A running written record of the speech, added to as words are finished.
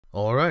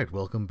All right,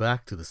 welcome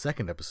back to the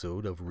second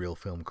episode of Reel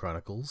Film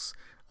Chronicles.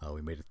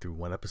 We made it through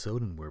one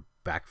episode and we're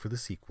back for the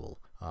sequel.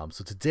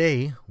 So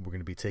today we're going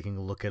to be taking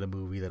a look at a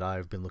movie that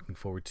I've been looking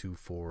forward to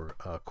for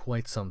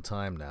quite some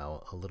time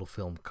now, a little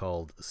film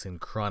called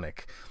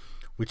Synchronic,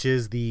 which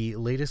is the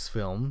latest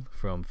film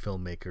from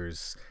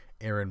filmmakers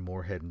Aaron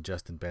Moorhead and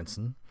Justin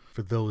Benson.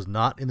 For those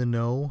not in the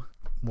know,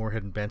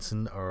 Moorhead and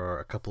Benson are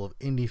a couple of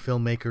indie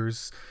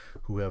filmmakers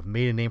who have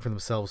made a name for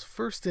themselves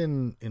first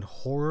in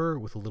horror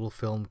with a little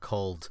film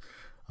called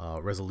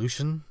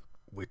Resolution,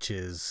 which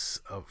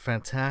is a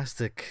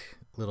fantastic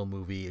little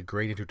movie, a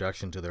great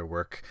introduction to their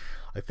work.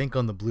 I think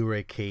on the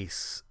Blu-ray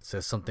case it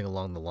says something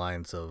along the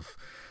lines of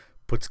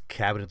puts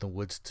Cabin in the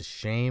Woods to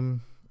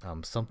shame,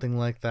 something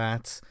like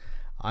that.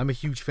 I'm a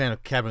huge fan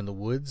of Cabin in the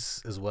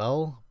Woods as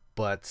well,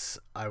 but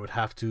I would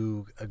have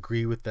to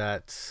agree with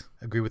that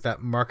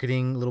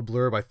marketing little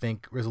blurb. I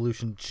think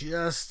Resolution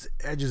just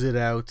edges it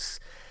out.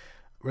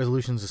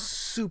 Resolution's a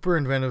super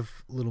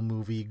inventive little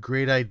movie,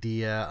 great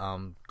idea,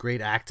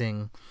 great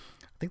acting.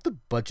 I think the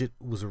budget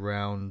was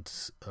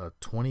around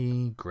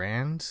 20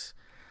 grand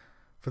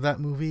for that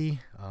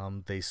movie.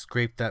 They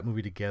scraped that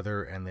movie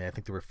together, and I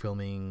think they were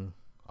filming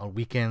on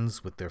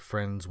weekends with their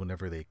friends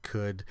whenever they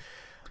could.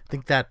 I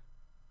think that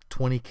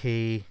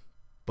 20K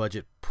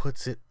budget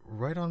puts it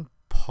right on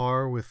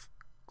par with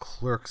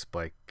Clerks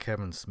by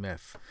Kevin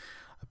Smith.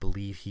 I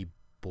believe he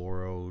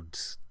borrowed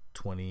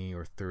 20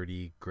 or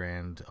 30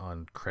 grand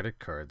on credit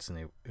cards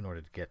in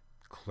order to get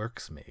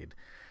Clerks made.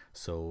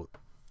 So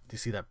you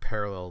see that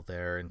parallel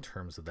there in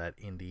terms of that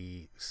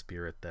indie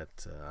spirit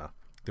that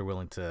they're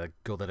willing to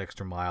go that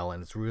extra mile,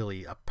 and it's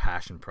really a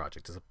passion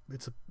project.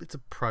 It's a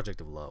project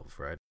of love,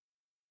 right?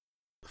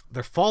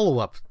 Their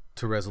follow-up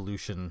to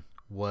Resolution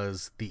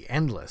was The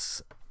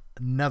Endless,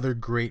 another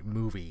great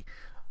movie.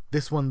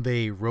 This one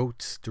they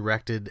wrote,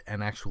 directed,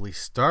 and actually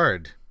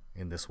starred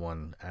in this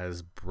one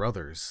as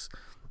brothers.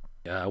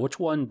 Which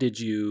one did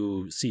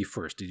you see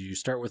first? Did you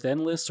start with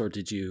Endless, or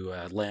did you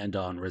land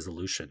on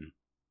Resolution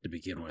to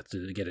begin with,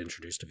 to get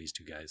introduced to these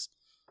two guys?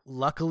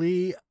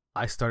 Luckily,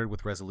 I started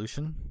with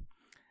Resolution.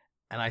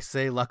 And I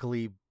say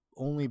luckily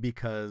only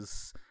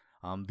because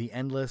The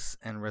Endless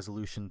and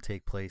Resolution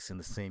take place in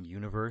the same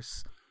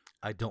universe.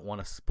 I don't want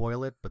to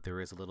spoil it, but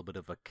there is a little bit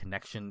of a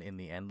connection in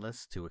The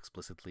Endless to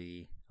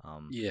explicitly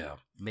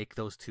make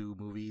those two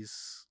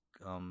movies,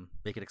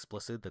 make it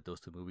explicit that those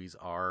two movies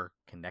are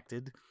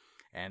connected.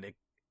 And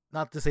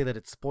not to say that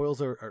it spoils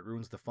or it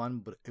ruins the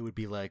fun, but it would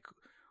be like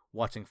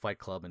watching Fight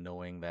Club and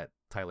knowing that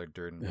Tyler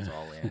Durden was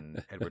all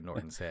in Edward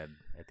Norton's head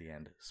at the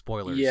end.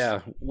 Spoilers.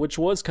 Yeah, which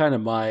was kind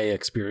of my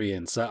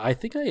experience. I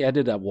think I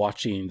ended up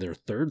watching their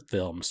third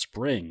film,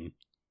 Spring,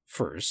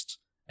 first.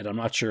 And I'm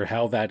not sure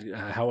how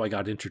I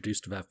got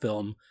introduced to that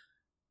film.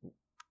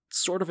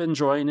 Sort of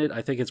enjoying it.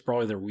 I think it's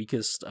probably their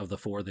weakest of the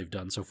four they've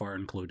done so far,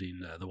 including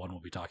the one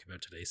we'll be talking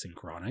about today,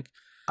 Synchronic.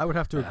 I would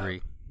have to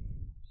agree.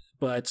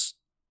 But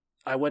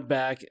I went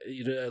back,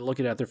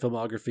 looking at their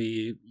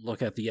filmography,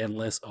 look at The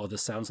Endless. Oh,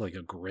 this sounds like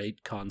a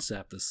great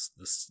concept. This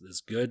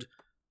is good.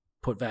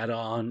 Put that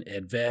on,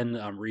 and then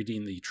I'm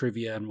reading the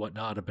trivia and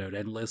whatnot about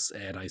Endless,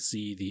 and I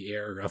see the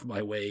error of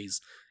my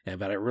ways, and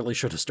that I really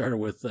should have started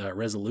with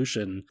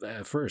Resolution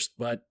first.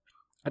 But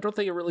I don't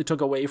think it really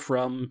took away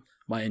from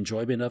my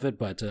enjoyment of it,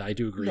 but I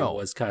do agree It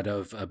was kind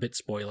of a bit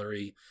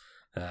spoilery,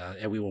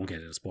 and we won't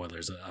get into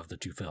spoilers of the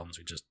two films.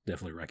 We just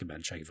definitely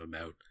recommend checking them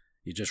out.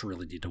 You just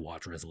really need to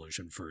watch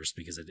Resolution first,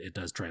 because it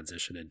does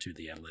transition into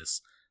The Endless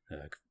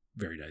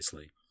very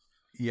nicely.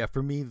 Yeah,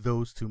 for me,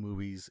 those two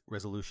movies,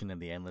 Resolution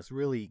and The Endless,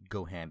 really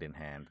go hand in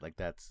hand. Like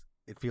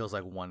it feels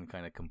like one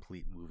kind of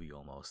complete movie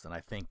almost. And I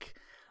think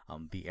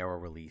the Arrow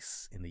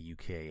release in the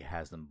UK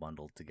has them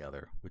bundled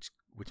together,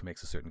 which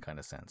makes a certain kind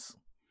of sense.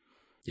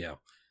 Yeah.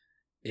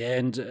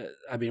 And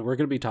I mean, we're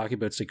going to be talking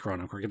about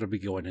Synchronic. We're going to be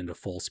going into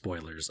full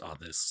spoilers on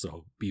this,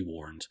 so be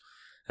warned.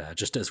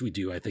 Just as we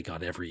do, I think,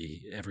 on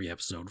every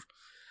episode.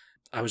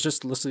 I was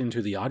just listening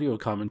to the audio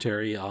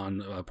commentary on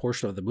a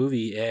portion of the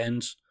movie,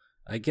 and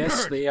I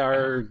guess they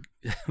are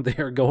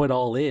going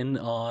all in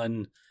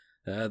on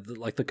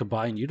the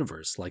combined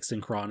universe. Like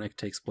Synchronic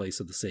takes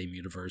place in the same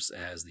universe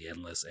as The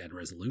Endless and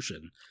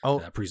Resolution.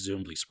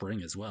 Presumably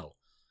Spring as well.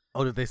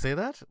 Oh, did they say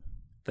that?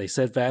 They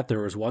said that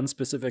there was one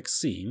specific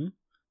scene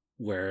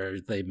where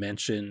they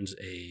mentioned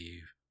a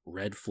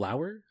red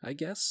flower, I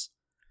guess.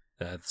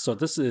 So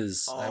this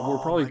is we're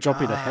probably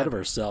jumping ahead of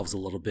ourselves a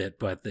little bit,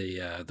 but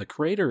the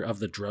creator of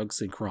the drug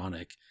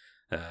Synchronic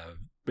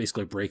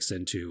basically breaks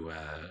into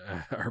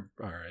our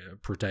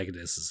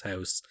protagonist's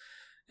house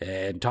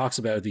and talks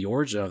about the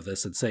origin of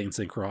this, and saying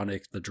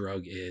Synchronic, the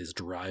drug, is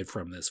derived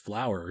from this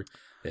flower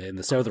in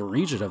the southern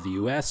region of the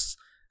U.S.,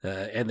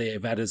 and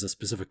that is a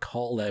specific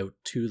call out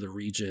to the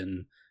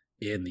region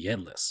in The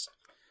Endless,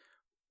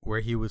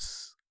 where he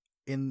was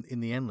in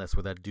The Endless,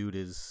 where that dude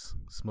is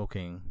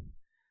smoking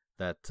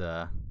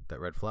that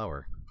red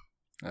flower.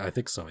 I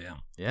think so, yeah.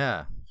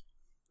 Yeah,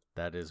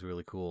 that is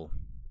really cool.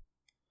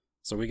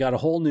 So we got a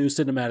whole new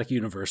cinematic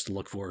universe to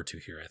look forward to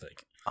here, I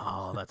think.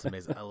 Oh, that's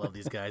amazing. I love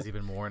these guys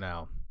even more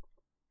now.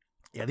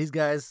 Yeah, these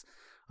guys,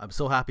 I'm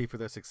so happy for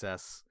their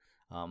success.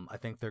 I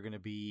think they're going to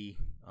be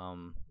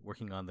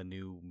working on the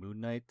new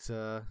Moon Knight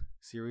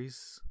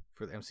series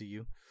for the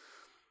MCU.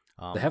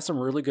 They have some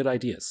really good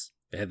ideas,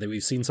 and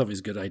we've seen some of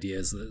these good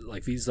ideas.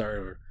 Like, these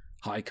are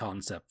high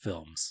concept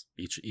films,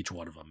 each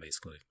one of them,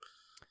 basically.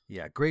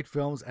 Yeah, great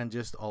films, and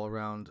just all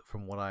around,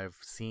 from what I've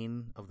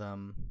seen of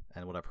them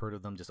and what I've heard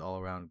of them, just all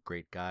around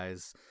great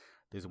guys.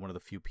 There's one of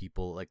the few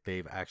people, like,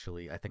 they've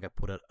actually, I think I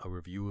put out a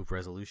review of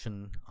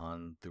Resolution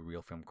on the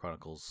Reel Film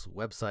Chronicles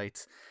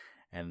website,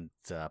 and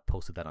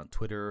posted that on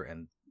Twitter,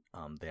 and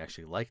they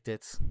actually liked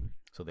it.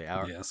 So they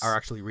are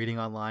actually reading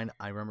online.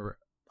 I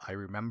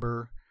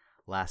remember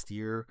last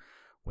year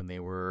when they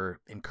were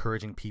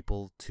encouraging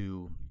people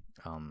to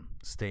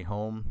stay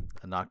home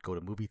and not go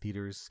to movie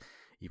theaters,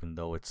 even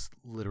though it's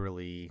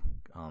literally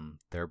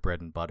their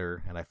bread and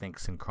butter. And I think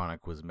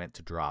Synchronic was meant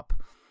to drop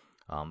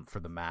for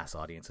the mass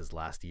audiences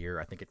last year.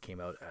 I think it came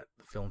out at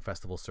the film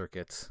festival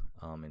circuit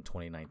in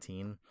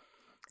 2019.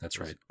 That's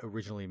right. It was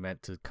originally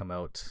meant to come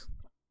out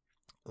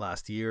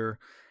last year,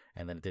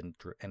 and then it didn't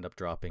end up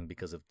dropping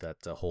because of that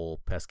whole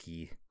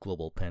pesky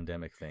global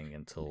pandemic thing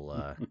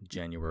until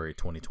January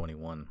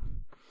 2021.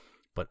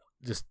 But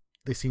just,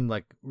 they seem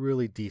like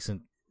really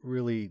decent,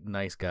 really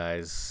nice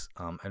guys,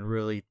 and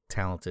really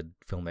talented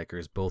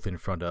filmmakers, both in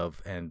front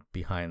of and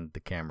behind the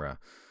camera.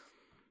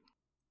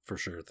 For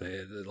sure.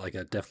 They're like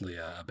definitely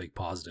a big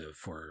positive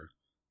for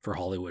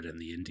Hollywood and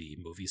the indie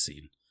movie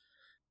scene.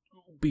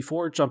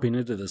 Before jumping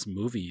into this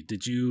movie,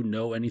 did you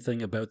know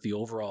anything about the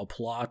overall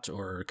plot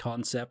or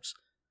concept?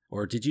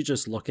 Or did you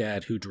just look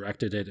at who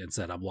directed it and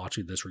said, I'm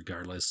watching this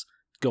regardless,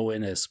 go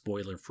in as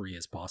spoiler-free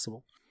as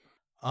possible?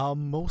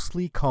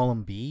 Mostly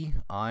column B.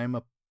 I'm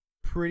a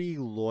pretty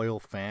loyal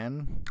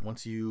fan.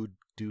 Once you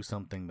do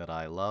something that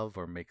I love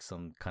or make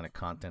some kind of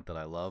content that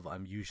I love,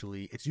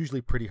 it's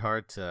usually pretty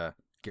hard to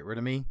get rid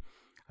of me.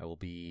 I will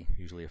be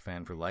usually a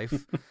fan for life.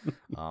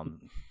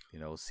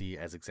 See,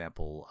 as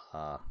example,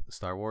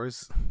 Star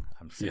Wars.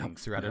 I'm sitting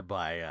surrounded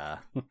by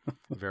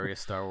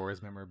various Star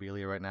Wars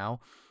memorabilia right now.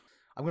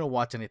 I'm going to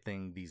watch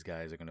anything these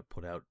guys are going to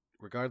put out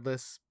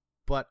regardless,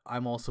 but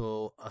I'm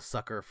also a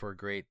sucker for a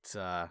great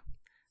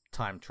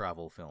time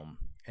travel film.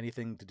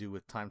 Anything to do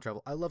with time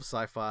travel. I love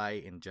sci-fi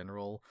in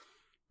general,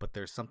 but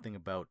there's something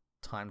about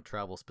time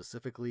travel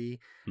specifically.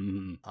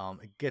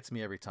 It gets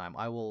me every time.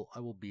 I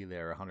will be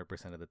there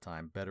 100% of the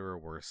time, better or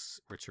worse,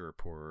 richer or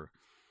poorer.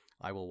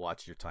 I will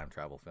watch your time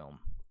travel film.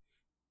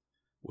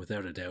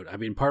 Without a doubt. I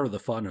mean, part of the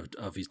fun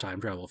of these time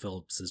travel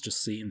films is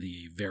just seeing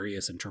the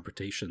various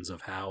interpretations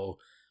of how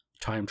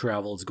time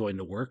travel is going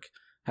to work,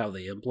 how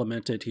they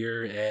implement it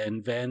here,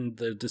 and then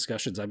the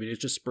discussions. I mean, it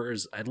just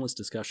spurs endless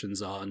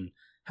discussions on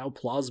how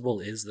plausible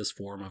is this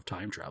form of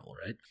time travel,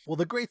 right? Well,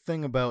 the great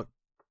thing about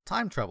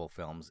time travel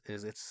films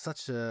is it's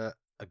such a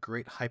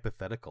great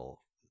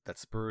hypothetical that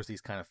spurs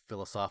these kind of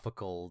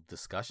philosophical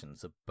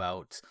discussions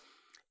about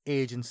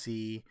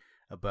agency,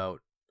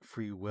 about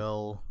free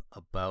will,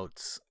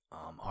 about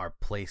our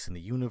place in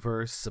the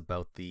universe,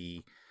 about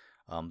the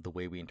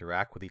way we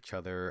interact with each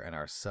other and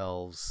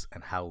ourselves,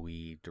 and how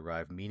we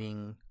derive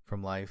meaning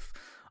from life.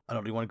 I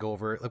don't really want to go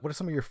over, like, what are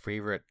some of your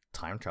favorite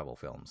time travel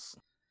films?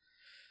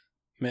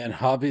 Man,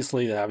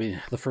 obviously, I mean,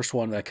 the first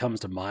one that comes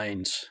to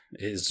mind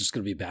is just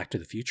going to be Back to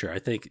the Future. I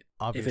think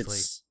Obviously. if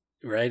it's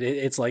right,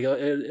 it's like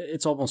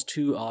it's almost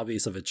too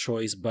obvious of a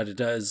choice, but it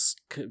does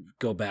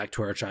go back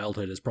to our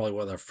childhood. It's probably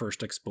one of our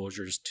first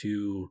exposures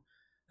to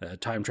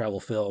time travel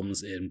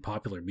films in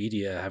popular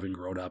media, having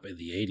grown up in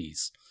the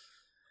 80s.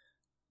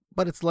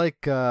 But it's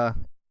like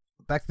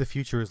Back to the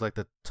Future is like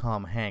the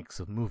Tom Hanks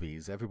of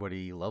movies.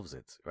 Everybody loves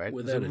it, right?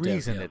 Without There's a a doubt,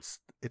 reason yeah.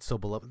 it's so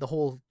beloved. The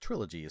whole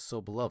trilogy is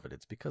so beloved.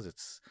 It's because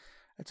it's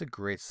a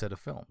great set of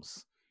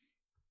films.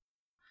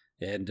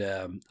 And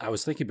I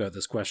was thinking about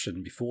this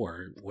question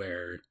before,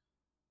 where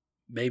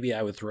maybe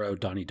I would throw out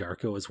Donnie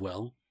Darko as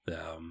well,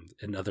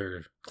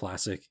 another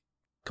classic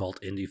cult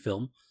indie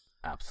film.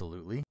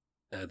 Absolutely.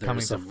 There's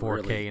Coming to some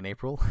 4K in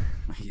April.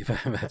 Yeah,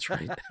 that's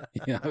right.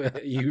 Yeah,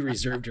 you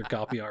reserved your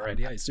copy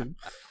already, I assume.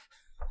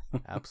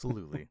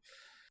 Absolutely.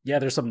 Yeah,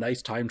 there's some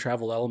nice time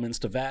travel elements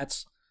to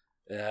that.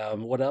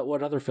 What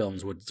other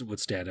films would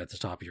stand at the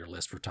top of your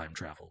list for time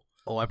travel?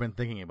 Oh, I've been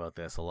thinking about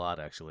this a lot,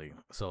 actually.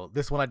 So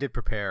this one I did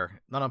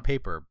prepare, not on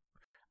paper.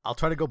 I'll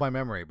try to go by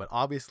memory, but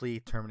obviously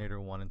Terminator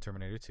 1 and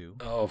Terminator 2.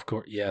 Oh, of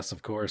course. Yes,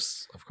 of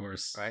course.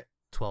 Right?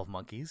 12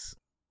 Monkeys.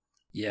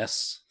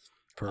 Yes.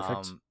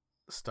 Perfect.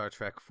 Star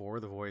Trek 4,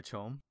 The Voyage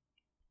Home.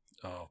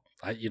 Oh,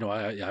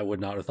 I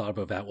would not have thought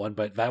about that one,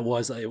 but that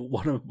was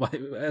one of my,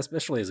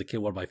 especially as a kid,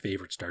 one of my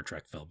favorite Star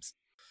Trek films.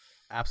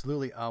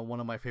 Absolutely. One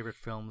of my favorite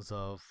films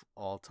of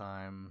all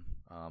time,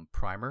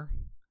 Primer.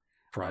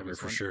 Primer,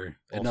 for sure.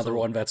 Also, another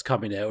one that's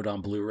coming out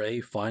on Blu-ray,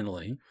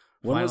 finally.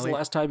 When was the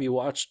last time you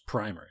watched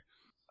Primer?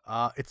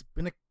 It's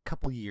been a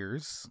couple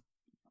years.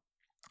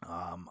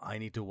 I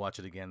need to watch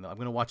it again. I'm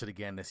going to watch it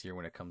again this year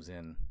when it comes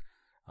in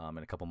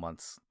a couple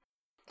months.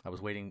 I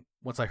was waiting.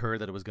 Once I heard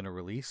that it was going to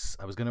release,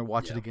 I was going to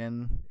watch it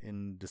again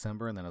in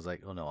December, and then I was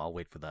like, oh no, I'll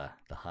wait for the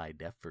high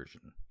def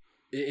version.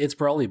 It's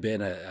probably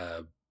been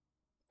a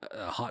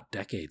a hot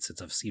decade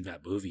since I've seen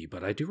that movie,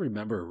 but I do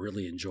remember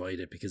really enjoying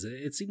it because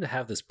it seemed to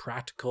have this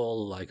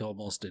practical, like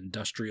almost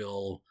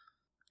industrial,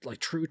 like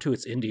true to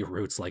its indie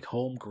roots, like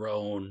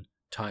homegrown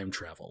time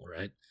travel,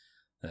 right?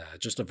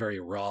 Just a very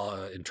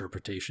raw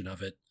interpretation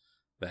of it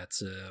that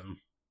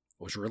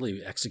was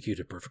really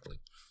executed perfectly.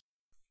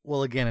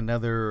 Well, again,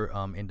 another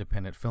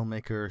independent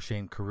filmmaker,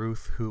 Shane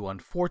Carruth, who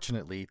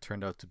unfortunately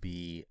turned out to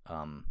be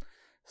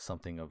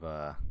something of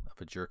a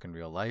jerk in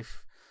real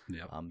life.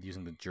 Yeah.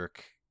 Using the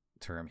jerk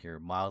term here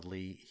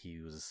mildly, he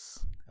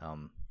was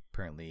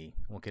apparently,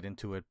 won't get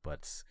into it,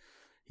 but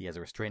he has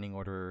a restraining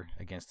order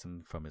against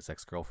him from his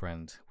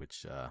ex-girlfriend,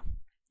 which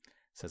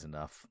says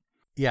enough.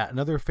 Yeah,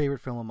 another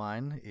favorite film of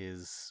mine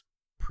is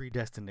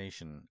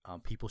Predestination.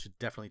 People should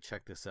definitely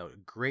check this out. A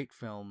great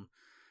film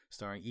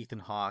starring Ethan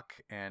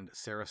Hawke and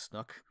Sarah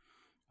Snook.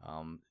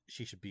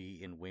 She should be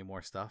in way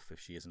more stuff if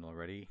she isn't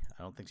already.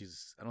 I don't think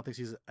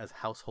she's as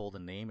household a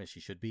name as she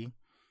should be,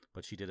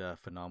 but she did a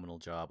phenomenal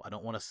job. I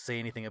don't want to say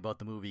anything about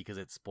the movie because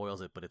it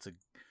spoils it, but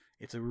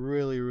it's a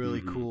really,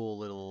 really cool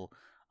little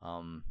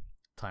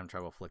time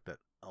travel flick that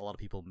a lot of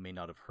people may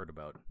not have heard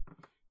about.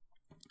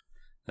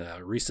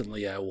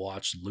 Recently I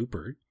watched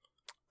Looper.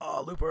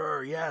 Oh,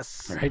 Looper,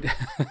 yes. Right.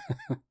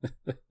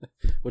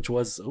 which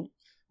was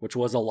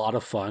a lot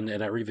of fun,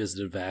 and I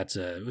revisited that.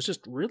 It was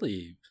just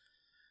really,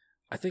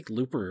 I think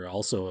Looper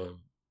also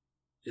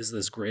is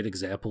this great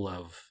example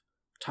of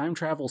time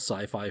travel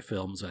sci-fi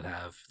films that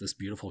have this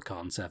beautiful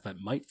concept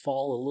that might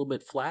fall a little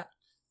bit flat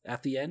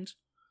at the end.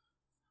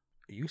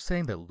 Are you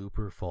saying that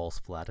Looper falls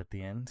flat at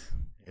the end?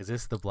 Is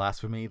this the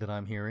blasphemy that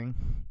I'm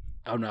hearing?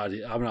 I'm not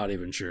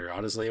even sure.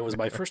 Honestly, it was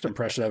my first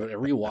impression of it. And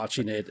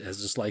rewatching it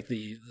as just like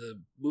the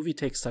movie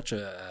takes such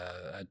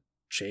a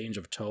change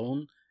of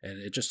tone, and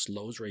it just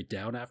slows right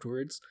down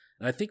afterwards.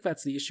 And I think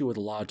that's the issue with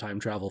a lot of time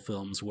travel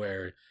films,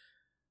 where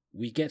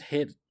we get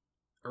hit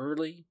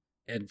early,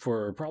 and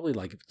for probably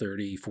like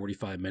 30,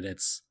 45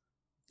 minutes,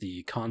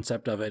 the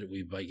concept of it,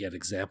 we might get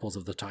examples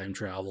of the time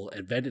travel,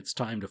 and then it's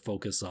time to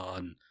focus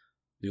on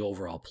the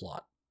overall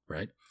plot,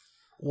 right?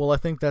 Well, I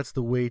think that's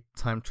the way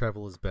time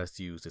travel is best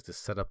used, is to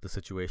set up the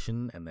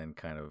situation and then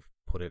kind of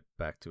put it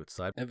back to its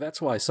side. And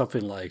that's why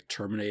something like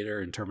Terminator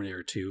and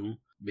Terminator 2,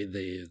 I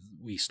mean,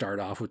 we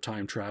start off with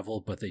time travel,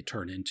 but they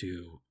turn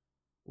into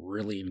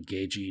really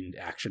engaging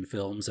action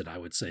films. And I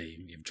would say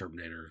even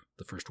Terminator,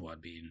 the first one,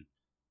 being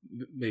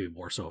maybe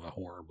more so of a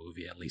horror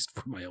movie, at least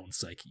for my own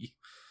psyche.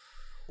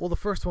 Well, the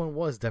first one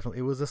was definitely,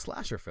 it was a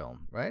slasher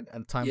film, right?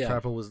 And time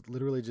travel was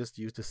literally just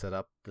used to set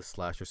up the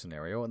slasher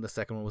scenario. And the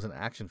second one was an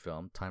action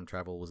film. Time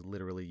travel was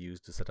literally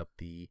used to set up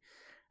the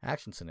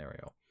action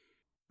scenario.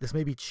 This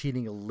may be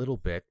cheating a little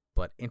bit,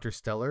 but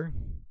Interstellar,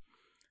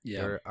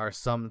 there are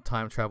some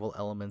time travel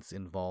elements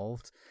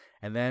involved.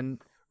 And then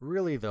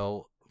really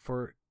though,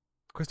 for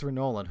Christopher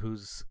Nolan,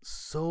 who's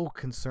so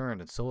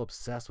concerned and so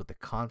obsessed with the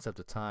concept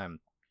of time,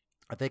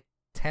 I think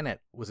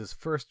Tenet was his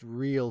first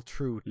real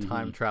true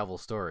time travel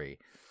story,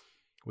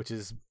 which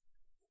is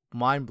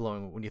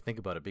mind-blowing when you think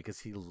about it, because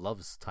he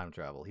loves time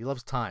travel. He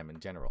loves time in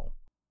general.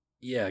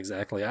 Yeah,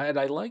 exactly. I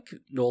like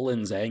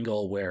Nolan's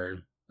angle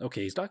where,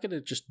 okay, he's not going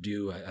to just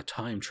do a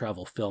time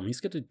travel film.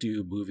 He's going to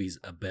do movies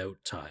about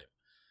time.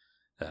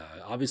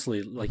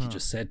 Obviously, like you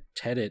just said,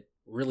 Tenet,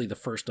 really the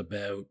first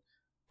about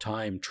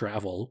time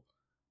travel.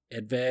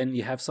 And then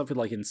you have something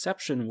like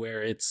Inception,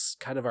 where it's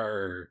kind of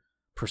our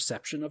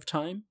perception of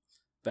time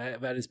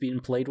that is being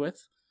played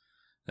with.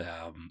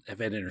 And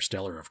then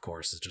Interstellar, of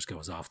course, it just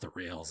goes off the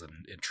rails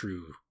in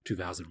true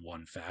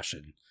 2001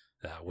 fashion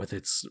with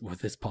its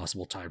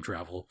possible time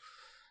travel.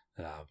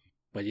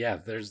 But yeah,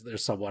 there's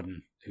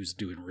someone who's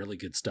doing really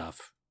good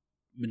stuff,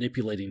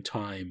 manipulating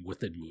time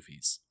within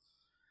movies.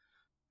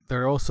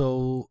 There are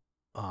also,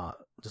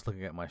 just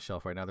looking at my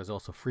shelf right now, there's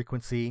also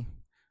Frequency,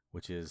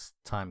 which is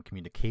time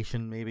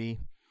communication, maybe.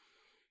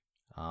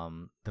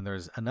 Then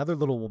there's another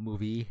little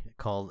movie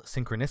called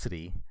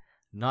Synchronicity,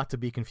 not to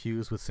be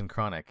confused with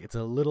Synchronic. It's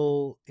a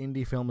little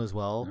indie film as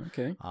well.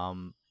 Okay.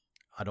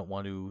 I don't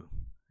want to,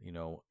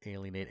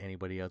 alienate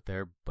anybody out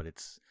there, but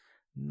it's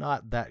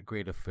not that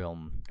great a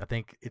film. I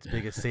think its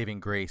biggest saving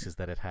grace is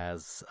that it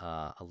has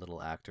a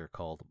little actor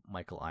called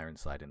Michael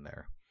Ironside in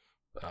there.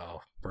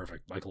 Oh,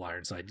 perfect. Michael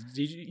Ironside.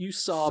 You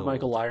saw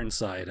Michael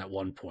Ironside at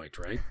one point,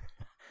 right?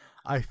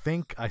 I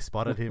think I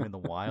spotted him in the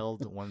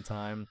wild one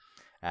time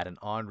at an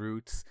en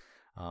route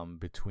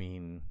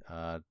between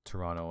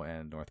Toronto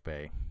and North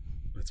Bay.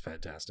 That's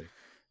fantastic.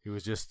 He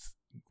was just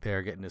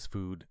there getting his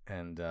food,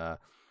 and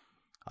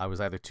I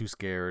was either too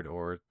scared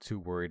or too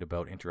worried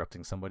about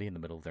interrupting somebody in the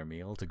middle of their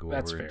meal to go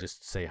over and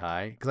just say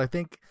hi. Because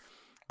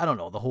I don't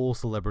know, the whole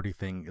celebrity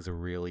thing is a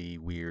really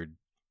weird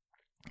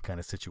kind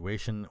of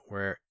situation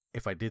where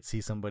if I did see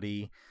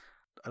somebody,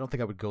 I don't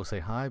think I would go say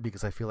hi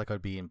because I feel like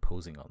I'd be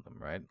imposing on them,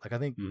 right? Like I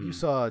think you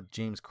saw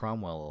James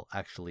Cromwell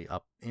actually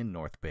up in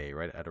North Bay,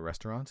 right, at a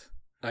restaurant?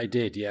 I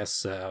did,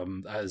 yes. I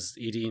was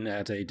eating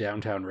at a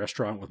downtown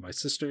restaurant with my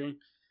sister,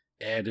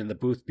 and in the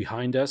booth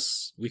behind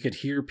us, we could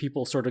hear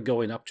people sort of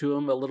going up to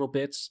him a little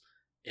bit,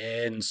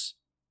 and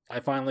I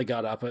finally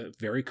got up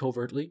very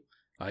covertly.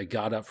 I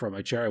got up from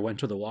my chair. I went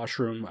to the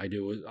washroom. I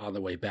knew on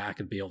the way back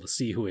and be able to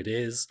see who it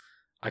is.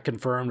 I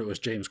confirmed it was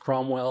James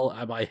Cromwell.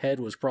 My head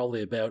was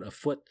probably about a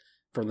foot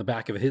from the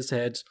back of his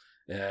head.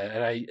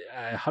 And I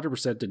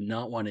 100% did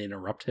not want to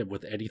interrupt him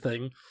with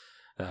anything.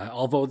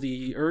 Although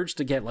the urge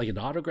to get like an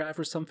autograph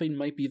or something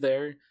might be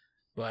there.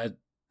 But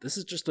this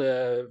is just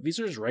these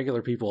are just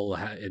regular people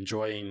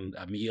enjoying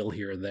a meal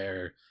here and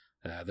there.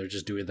 They're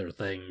just doing their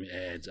thing.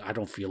 And I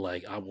don't feel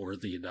like I'm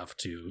worthy enough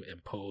to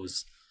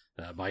impose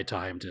my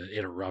time to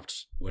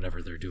interrupt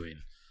whatever they're doing.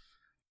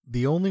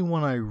 The only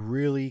one I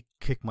really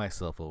kick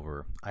myself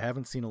over, I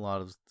haven't seen a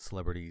lot of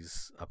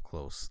celebrities up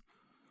close,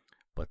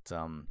 but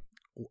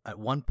at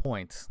one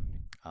point,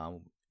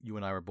 you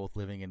and I were both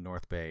living in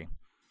North Bay.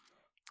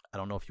 I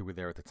don't know if you were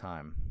there at the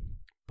time,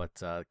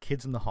 but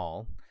Kids in the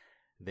Hall,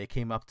 they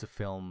came up to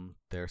film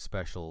their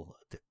special,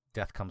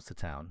 Death Comes to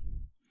Town.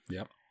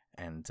 Yep.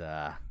 And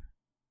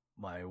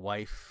my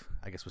wife,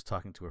 I guess, was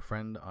talking to a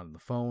friend on the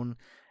phone,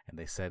 and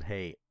they said,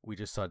 hey, we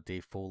just saw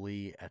Dave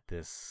Foley at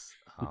this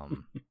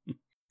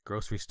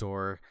grocery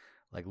store,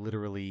 like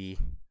literally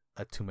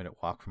a 2-minute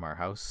walk from our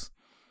house.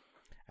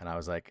 And I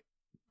was like,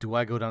 do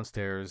I go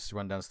downstairs,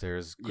 run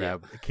downstairs,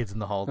 grab Kids in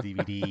the Hall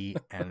DVD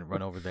and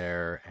run over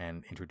there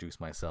and introduce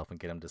myself and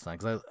get him to sign?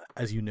 Because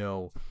as you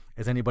know,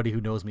 as anybody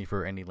who knows me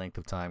for any length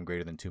of time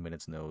greater than 2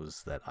 minutes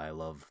knows that I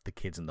love the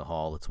Kids in the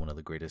Hall. It's one of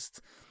the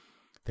greatest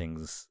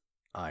things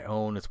I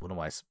own. It's one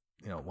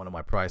of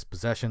my prized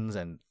possessions,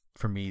 and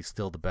for me,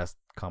 still the best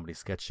comedy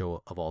sketch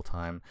show of all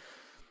time.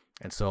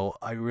 And so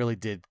I really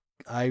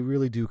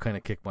do kind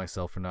of kick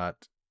myself for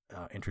not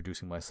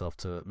introducing myself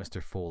to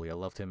Mr. Foley. I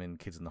loved him in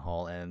Kids in the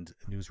Hall and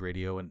News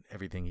Radio and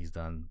everything he's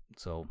done.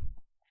 So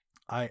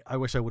I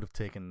wish I would have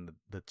taken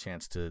the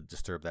chance to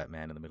disturb that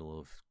man in the middle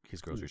of his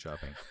grocery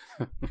shopping.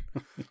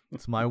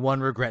 It's my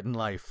one regret in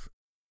life.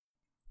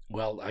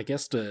 Well, I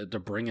guess to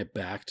bring it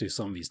back to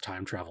some of these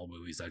time travel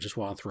movies, I just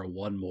want to throw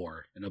one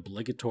more, an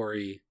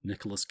obligatory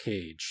Nicolas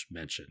Cage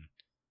mention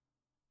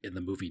in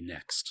the movie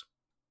Next.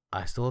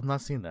 I still have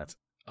not seen that.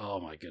 Oh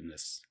my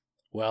goodness.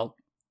 Well,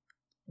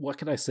 what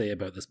can I say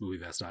about this movie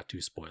that's not too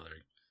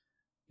spoilery?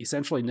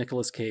 Essentially,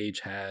 Nicolas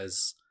Cage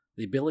has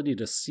the ability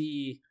to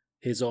see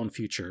his own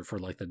future for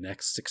like the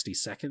next 60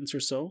 seconds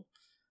or so.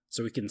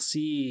 So he can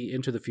see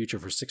into the future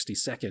for 60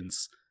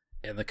 seconds.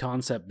 And the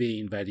concept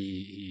being that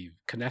he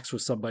connects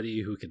with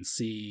somebody who can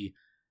see,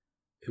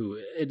 who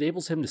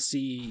enables him to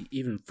see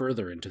even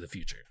further into the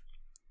future.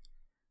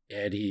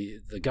 And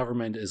the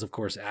government is, of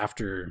course,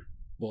 after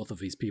both of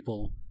these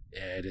people.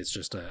 And it's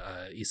just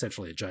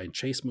essentially a giant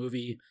chase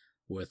movie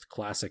with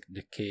classic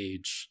Nick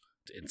Cage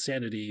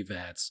insanity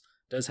that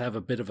does have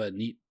a bit of a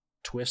neat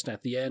twist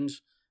at the end,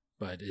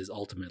 but is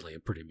ultimately a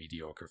pretty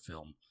mediocre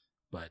film.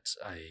 But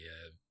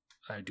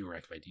I do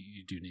recommend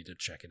you do need to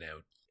check it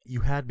out.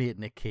 You had me at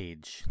Nick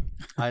Cage.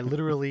 I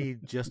literally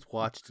just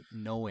watched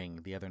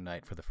Knowing the other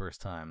night for the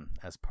first time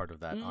as part of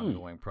that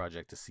ongoing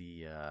project to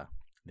see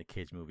Nick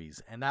Cage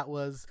movies. And I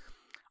was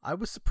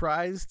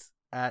surprised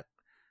at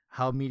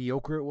how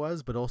mediocre it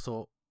was, but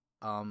also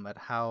at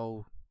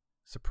how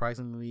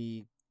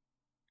surprisingly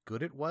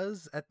good it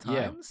was at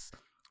times. Yeah.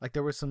 Like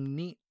there were some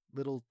neat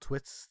little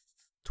twists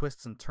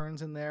and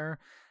turns in there.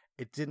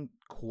 It didn't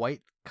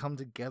quite come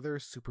together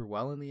super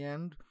well in the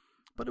end,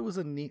 but it was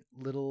a neat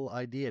little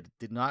idea. It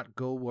did not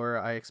go where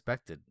I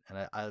expected,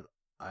 and I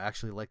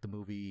actually like the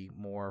movie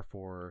more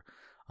for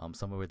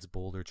some of its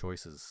bolder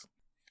choices.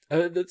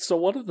 So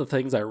one of the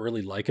things I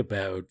really like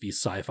about these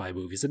sci-fi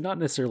movies, and not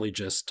necessarily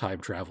just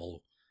time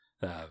travel,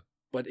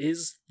 but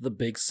is the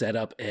big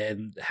setup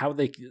and how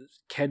they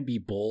can be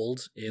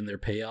bold in their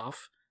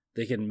payoff.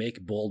 They can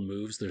make bold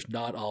moves. There's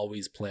not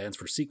always plans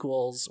for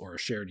sequels or a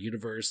shared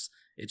universe.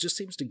 It just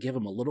seems to give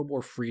them a little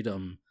more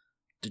freedom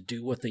to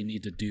do what they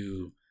need to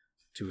do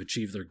to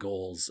achieve their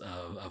goals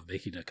of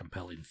making a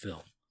compelling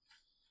film.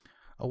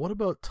 What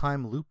about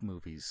time loop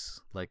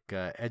movies like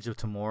Edge of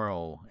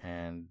Tomorrow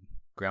and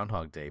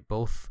Groundhog Day?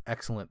 Both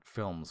excellent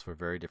films for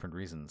very different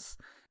reasons.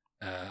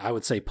 I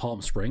would say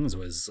Palm Springs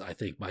was, I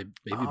think, my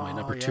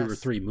number 2 or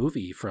 3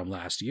 movie from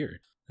last year.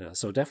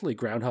 So definitely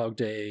Groundhog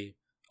Day.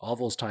 All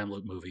those time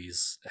loop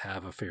movies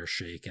have a fair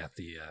shake at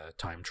the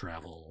time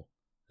travel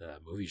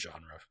movie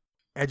genre.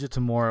 Edge of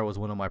Tomorrow was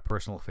one of my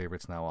personal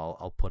favorites. Now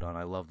I'll put on.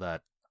 I love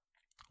that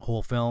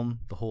whole film,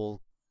 the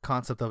whole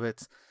concept of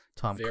it.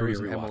 Tom Cruise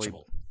and Emily.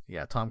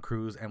 Yeah, Tom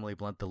Cruise, Emily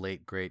Blunt, the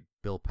late great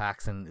Bill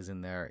Paxton is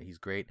in there. He's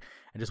great,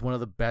 and just one of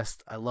the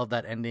best. I love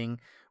that ending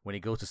when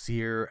he goes to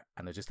see her,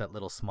 and there's just that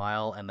little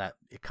smile, and that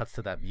it cuts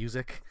to that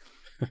music.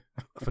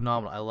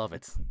 Phenomenal. I love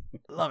it.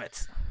 Love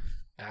it.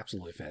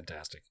 Absolutely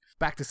fantastic.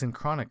 Back to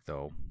Synchronic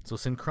though. So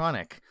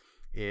Synchronic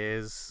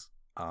is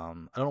I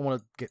don't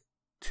want to get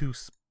too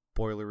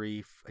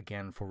spoilery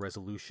again for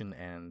Resolution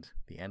and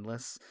The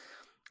Endless,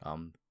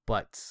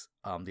 but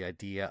the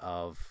idea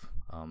of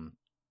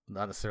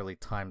not necessarily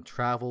time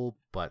travel,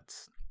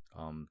 but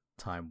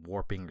time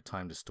warping or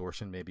time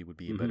distortion maybe would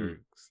be a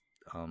better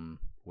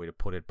way to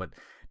put it. But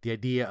the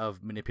idea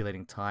of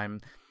manipulating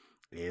time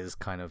is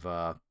kind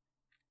of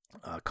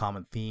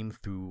common theme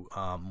through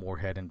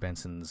Moorhead and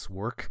Benson's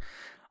work,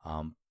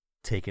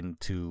 taken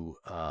to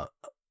a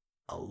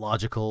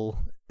logical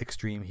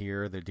extreme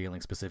here. They're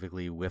dealing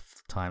specifically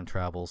with time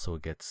travel, so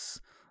it gets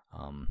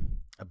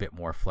a bit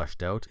more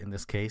fleshed out in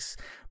this case.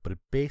 But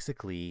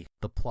basically,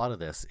 the plot of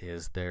this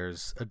is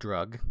there's a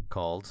drug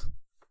called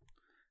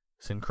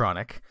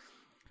Synchronic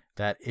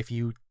that if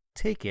you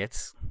take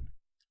it,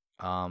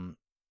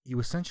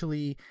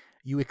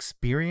 you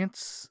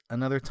experience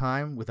another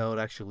time without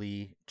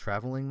actually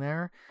traveling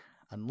there,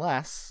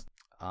 unless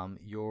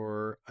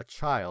you're a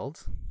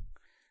child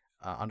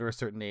under a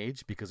certain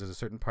age, because there's a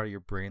certain part of your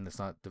brain that's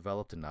not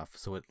developed enough.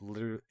 So it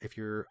literally,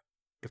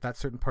 if that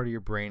certain part of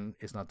your brain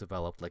is not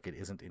developed, like it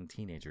isn't in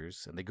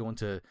teenagers, and they go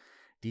into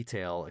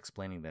detail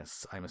explaining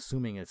this. I'm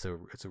assuming it's a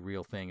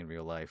real thing in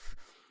real life.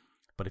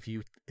 But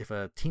if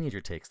a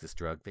teenager takes this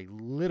drug, they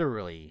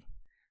literally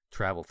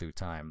travel through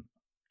time.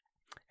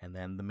 And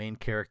then the main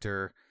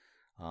character,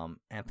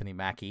 Anthony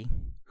Mackie,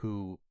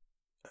 who,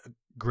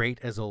 great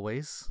as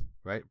always,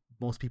 right?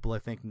 Most people, I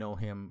think, know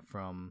him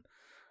from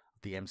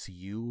the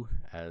MCU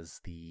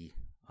as the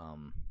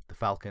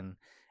Falcon,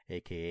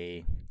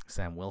 aka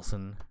Sam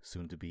Wilson,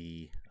 soon to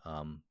be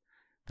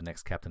the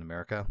next Captain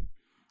America.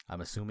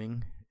 I'm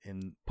assuming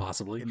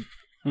possibly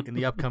in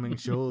the upcoming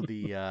show,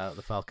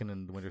 the Falcon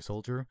and the Winter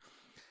Soldier.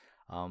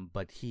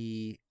 But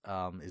he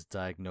is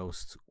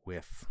diagnosed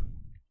with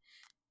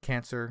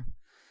cancer,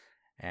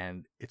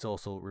 and it's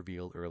also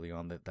revealed early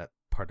on that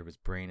part of his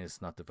brain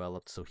is not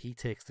developed. So he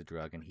takes the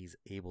drug and he's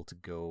able to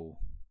go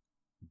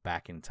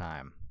back in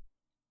time.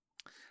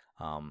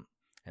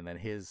 And then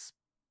his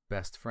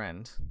best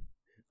friend,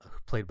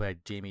 played by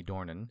Jamie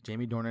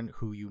Dornan,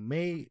 who you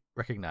may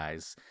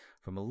recognize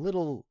from a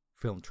little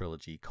film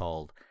trilogy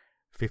called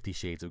 50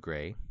 Shades of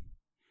Grey,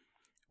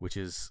 which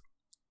is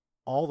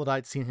all that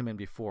I'd seen him in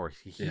before.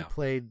 He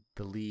played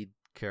the lead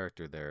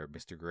character there,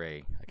 Mr.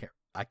 Grey.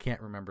 I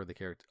can't remember the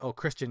character. Oh,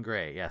 Christian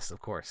Grey. Yes, of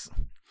course.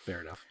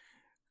 Fair enough.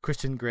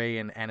 Christian Grey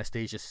and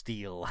Anastasia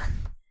Steele.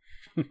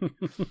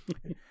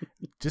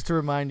 Just to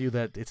remind you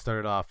that it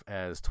started off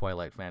as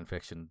Twilight fan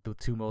fiction, the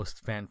two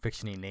most fan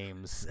fiction-y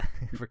names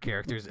for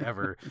characters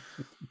ever.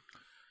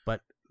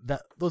 But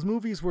those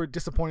movies were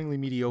disappointingly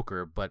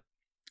mediocre, but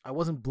I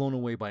wasn't blown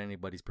away by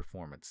anybody's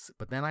performance.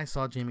 But then I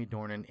saw Jamie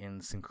Dornan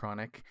in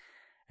Synchronic,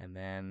 and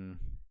then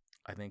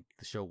I think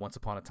the show Once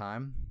Upon a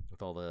Time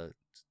with all the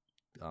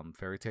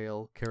fairy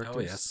tale characters. Oh,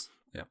 yes.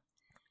 Yeah.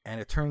 And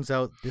it turns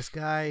out this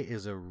guy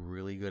is a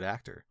really good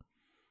actor.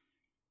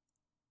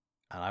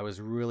 And I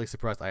was really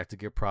surprised. I have to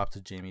give props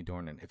to Jamie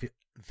Dornan. If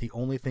the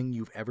only thing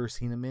you've ever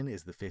seen him in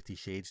is the 50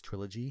 Shades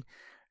trilogy,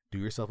 do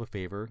yourself a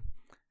favor,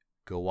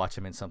 go watch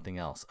him in something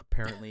else.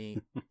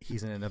 Apparently,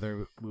 he's in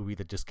another movie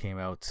that just came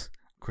out,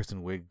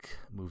 Kristen Wiig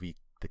movie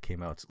that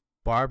came out.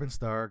 Barb and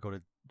Star go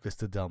to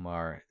Vista Del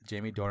Mar.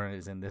 Jamie Dornan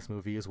is in this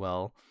movie as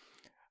well.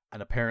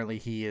 And apparently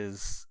he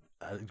is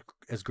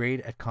as great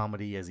at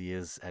comedy as he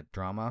is at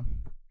drama.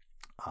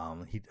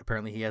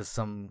 He has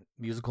some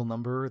musical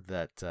number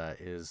that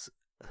is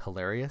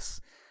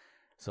hilarious.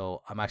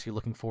 So I'm actually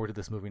looking forward to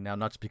this movie now,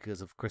 not just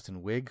because of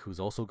Kristen Wiig, who's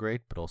also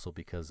great, but also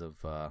because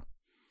of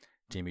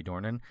Jamie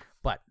Dornan.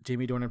 But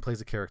Jamie Dornan plays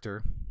a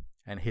character,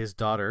 and his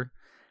daughter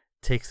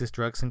takes this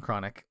drug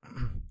Synchronic,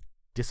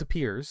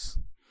 disappears,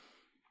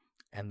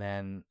 and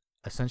then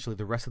essentially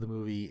the rest of the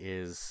movie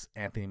is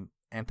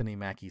Anthony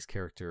Mackie's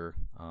character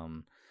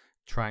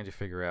trying to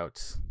figure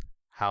out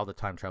how the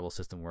time travel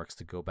system works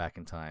to go back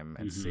in time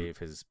and save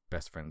his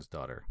best friend's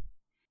daughter.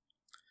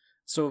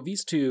 So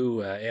these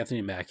two,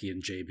 Anthony Mackie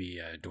and Jamie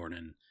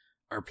Dornan,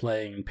 are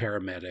playing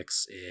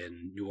paramedics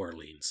in New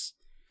Orleans.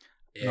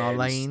 New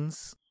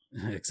Orleans.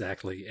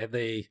 Exactly. And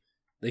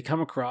they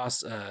come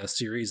across a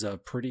series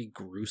of pretty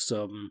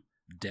gruesome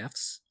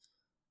deaths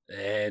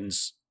and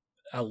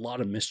a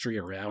lot of mystery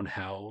around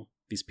how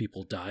these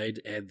people died.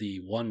 And the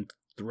one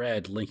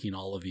thread linking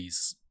all of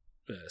these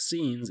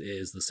scenes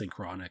is the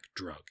Synchronic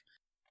drug.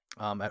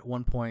 At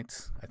one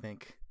point, I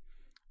think,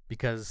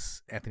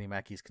 because Anthony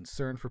Mackie's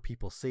concerned for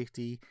people's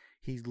safety,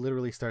 he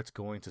literally starts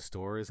going to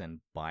stores and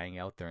buying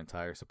out their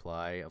entire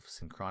supply of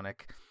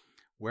Synchronic,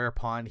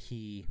 whereupon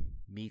he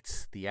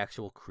meets the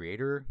actual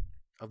creator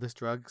of this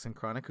drug,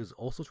 Synchronic, who's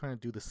also trying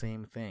to do the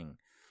same thing,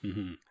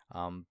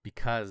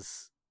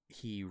 because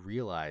he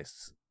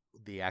realized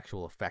the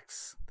actual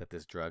effects that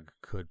this drug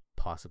could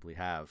possibly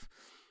have.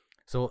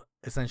 So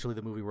essentially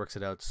the movie works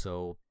it out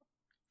so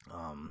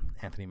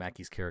Anthony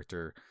Mackie's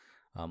character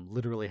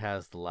literally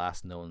has the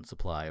last known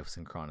supply of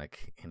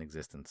Synchronic in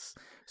existence.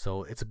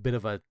 So it's a bit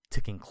of a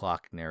ticking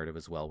clock narrative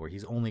as well, where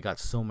he's only got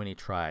so many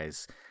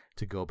tries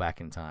to go back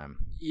in time.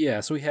 Yeah,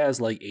 so he has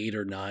like 8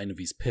 or 9 of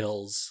these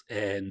pills,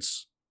 and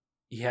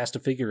he has to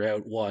figure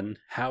out, 1,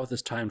 how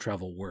this time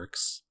travel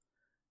works,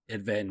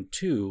 and then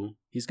 2,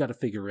 he's got to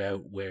figure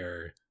out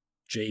where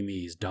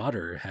Jamie's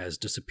daughter has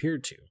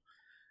disappeared to.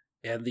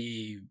 And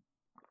the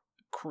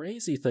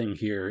crazy thing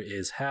here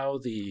is how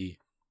the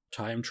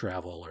time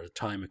travel or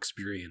time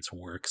experience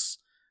works,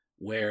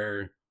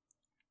 where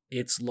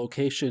it's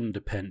location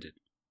dependent.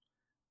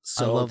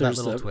 So I love that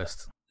little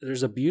twist.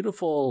 there's a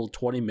beautiful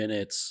 20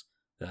 minutes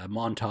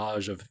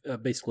montage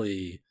of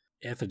basically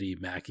Anthony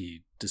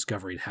Mackie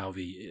discovering how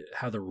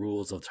the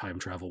rules of time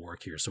travel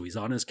work here. So he's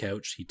on his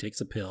couch, he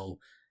takes a pill,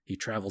 he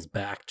travels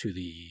back to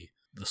the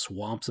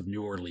swamps of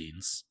New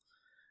Orleans,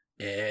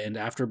 and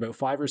after about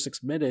 5 or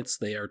 6 minutes,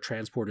 they are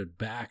transported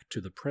back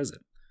to the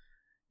present.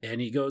 And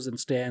he goes and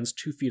stands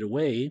 2 feet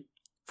away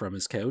from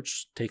his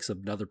couch, takes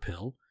another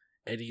pill,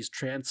 and he's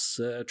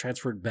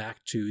transferred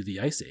back to the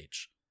Ice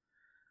Age.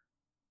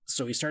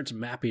 So he starts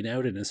mapping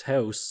out in his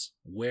house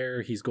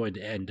where he's going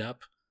to end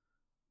up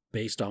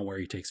based on where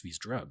he takes these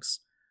drugs.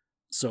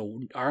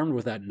 So armed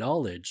with that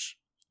knowledge,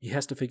 he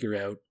has to figure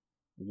out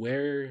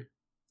where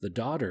the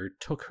daughter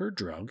took her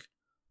drug,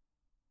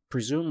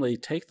 presumably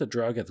take the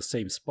drug at the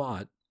same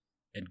spot,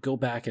 and go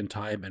back in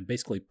time and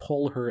basically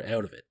pull her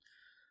out of it.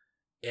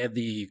 And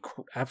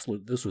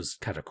this was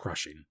kind of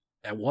crushing.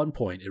 At one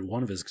point, in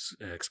one of his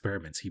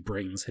experiments, he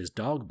brings his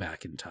dog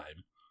back in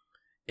time.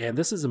 And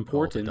this is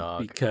important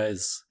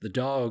because the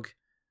dog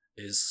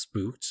is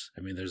spooked.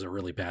 I mean, there's a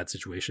really bad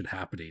situation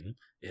happening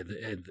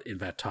in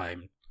that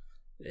time.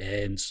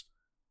 And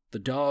the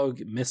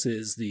dog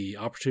misses the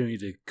opportunity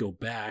to go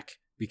back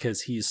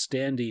because he's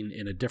standing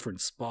in a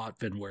different spot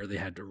than where they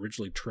had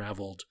originally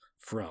traveled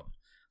from.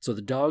 So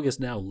the dog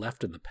is now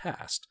left in the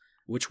past,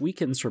 which we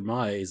can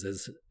surmise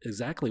is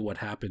exactly what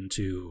happened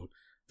to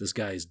this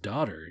guy's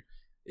daughter,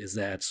 is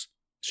that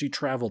she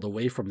traveled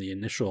away from the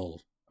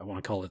initial, I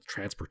want to call it,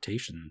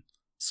 transportation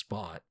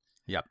spot.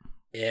 Yep.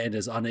 And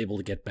is unable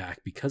to get back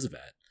because of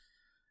that.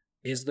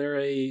 Is there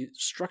a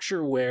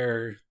structure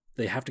where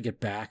they have to get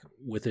back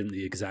within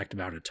the exact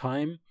amount of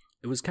time?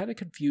 It was kind of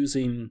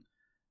confusing,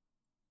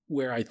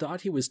 where I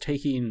thought he was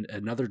taking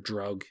another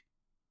drug,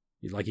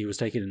 like he was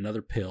taking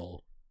another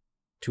pill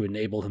to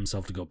enable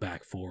himself to go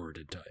back forward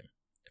in time,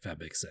 if that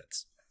makes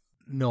sense.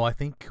 No, I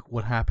think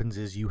what happens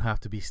is you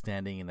have to be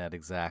standing in that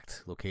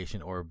exact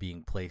location or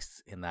being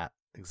placed in that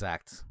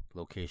exact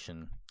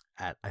location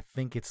at, I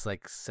think it's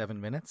like 7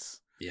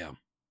 minutes. Yeah,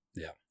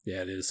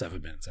 it is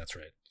 7 minutes. That's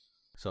right.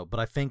 So, but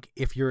I think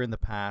if you're in the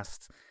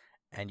past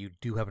and you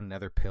do have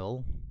another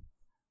pill,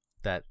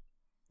 that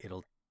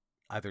it'll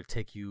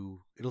take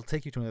you to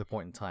another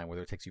point in time,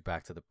 whether it takes you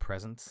back to the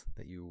present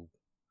that you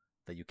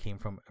came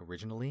from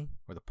originally,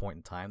 or the point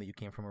in time that you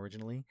came from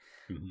originally,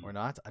 or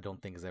not. I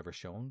don't think is ever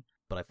shown.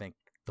 But I think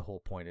the whole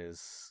point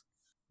is,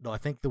 no, I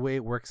think the way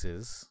it works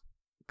is,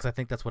 because I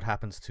think that's what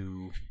happens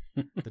to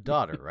the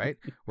daughter, right?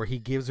 Where he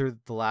gives her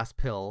the last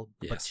pill,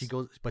 yes.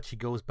 but she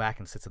goes back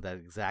and sits at that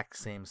exact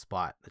same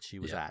spot that she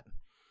was at.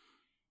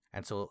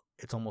 And so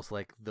it's almost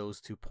like those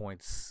 2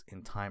 points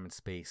in time and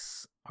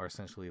space are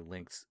essentially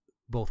linked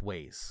both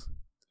ways.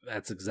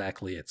 That's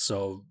exactly it.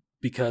 So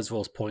because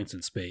those points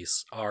in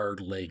space are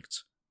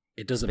linked,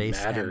 it doesn't matter.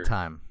 Space and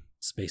time.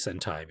 Space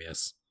and time,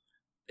 yes.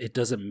 It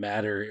doesn't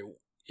matter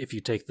if you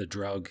take the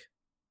drug.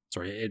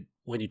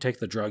 When you take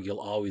the drug, you'll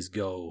always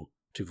go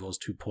to those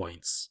 2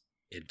 points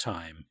in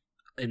time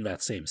in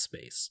that same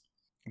space.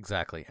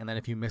 Exactly. And then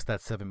if you miss that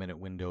 7-minute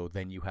window,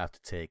 then you have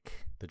to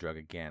take the drug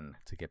again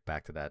to get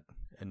back to that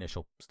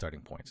initial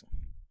starting point.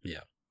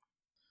 Yeah.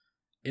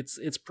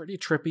 It's pretty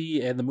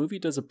trippy, and the movie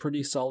does a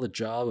pretty solid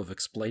job of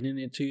explaining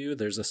it to you.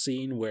 There's a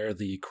scene where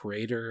the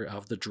creator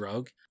of the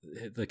drug,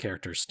 the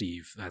character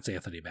Steve, that's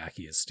Anthony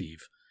Mackie as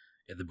Steve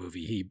in the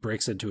movie, he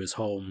breaks into his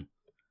home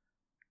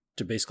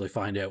to basically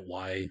find out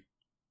why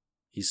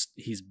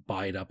he's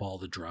buying up all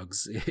the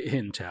drugs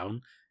in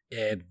town.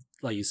 And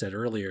like you said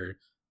earlier,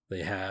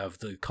 they have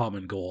the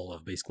common goal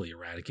of basically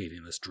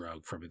eradicating this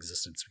drug from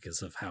existence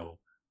because of how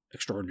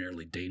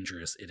extraordinarily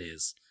dangerous it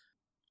is.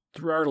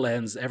 Through our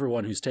lens,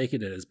 everyone who's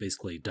taken it has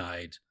basically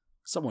died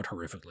somewhat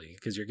horrifically,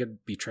 because you're going to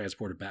be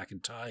transported back in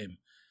time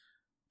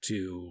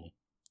to,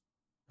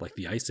 like,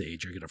 the Ice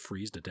Age. You're going to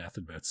freeze to death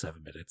in about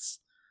 7 minutes.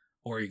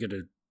 Or you're going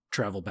to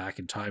travel back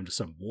in time to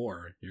some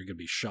war. You're going to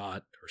be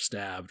shot or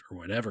stabbed or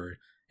whatever,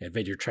 and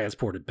then you're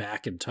transported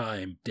back in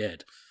time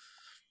dead.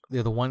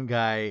 Yeah, the one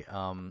guy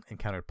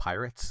encountered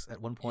pirates at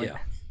one point.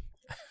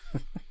 Yeah.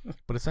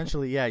 But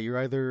essentially, yeah, you're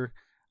either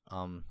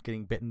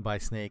getting bitten by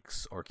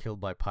snakes or killed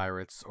by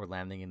pirates or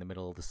landing in the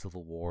middle of the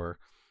Civil War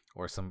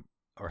or some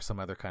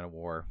other kind of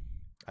war.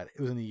 It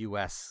was in the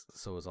U.S.,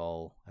 so it was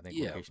all, I think,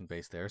 location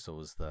based there. So it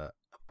was I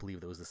believe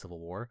it was the Civil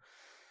War.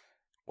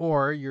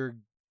 Or you're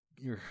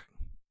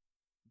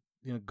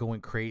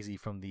going crazy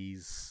from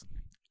these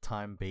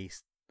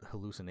time-based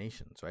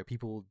hallucinations, right?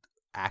 People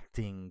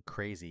acting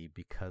crazy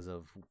because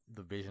of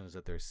the visions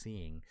that they're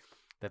seeing,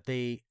 that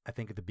I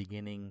think at the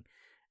beginning,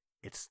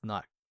 it's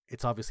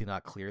obviously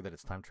not clear that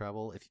it's time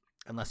travel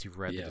unless you've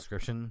read the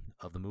description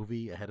of the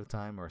movie ahead of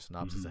time or a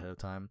synopsis ahead of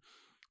time.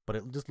 But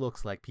it just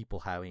looks like people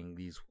having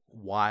these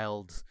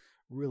wild,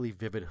 really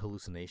vivid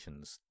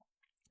hallucinations,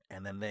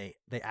 and then they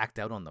act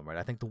out on them, right?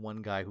 I think the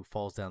one guy who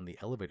falls down the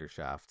elevator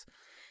shaft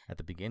at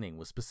the beginning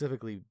was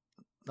specifically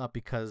not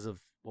because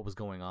of what was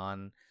going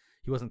on.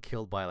 He wasn't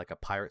killed by like a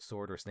pirate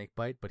sword or snake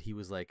bite, but he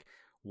was like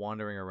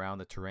wandering around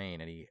the terrain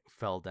and he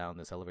fell down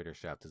this elevator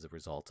shaft as a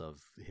result of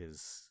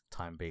his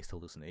time-based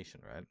hallucination,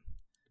 right?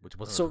 Which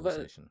wasn't a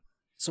hallucination.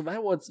 So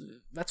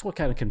that's what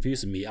kind of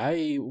confused me.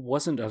 I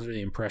wasn't under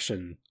the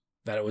impression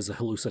that it was a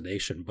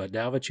hallucination, but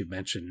now that you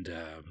mentioned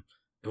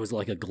it was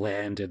like a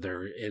gland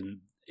in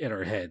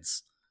our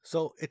heads.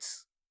 So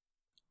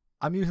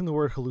I'm using the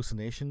word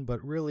hallucination,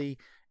 but really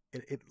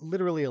it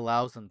literally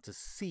allows them to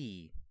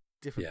see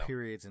different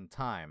periods in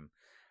time.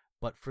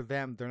 But for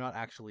them, they're not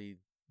actually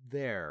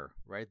there,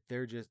 right?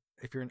 They're just,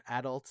 if you're an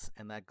adult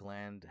and that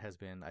gland has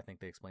been, I think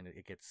they explained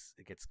it gets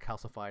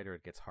calcified or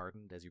it gets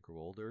hardened as you grow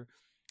older.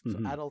 So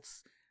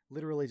adults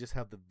literally just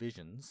have the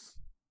visions,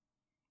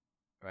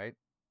 right?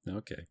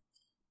 Okay.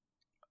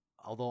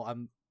 Although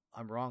I'm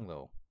wrong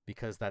though,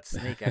 because that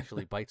snake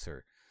actually bites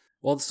her.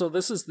 Well, so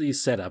this is the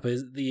setup.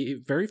 Is the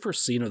very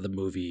first scene of the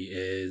movie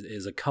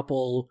is a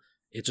couple.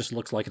 It just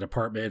looks like an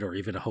apartment or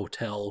even a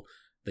hotel.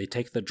 They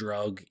take the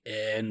drug,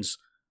 and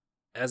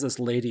as this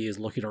lady is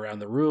looking around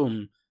the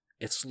room,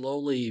 it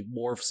slowly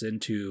morphs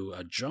into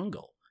a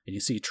jungle. And you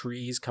see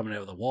trees coming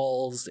out of the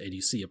walls, and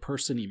you see a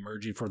person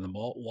emerging from the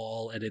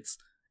wall, and it's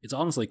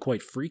honestly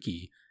quite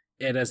freaky.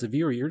 And as the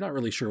viewer, you're not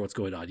really sure what's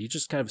going on. You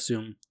just kind of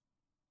assume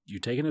you're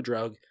taking a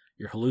drug,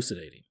 you're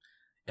hallucinating.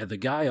 And the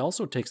guy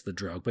also takes the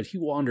drug, but he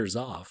wanders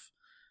off.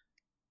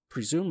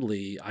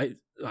 Presumably,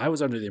 I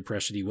was under the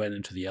impression he went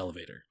into the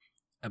elevator.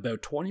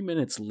 About 20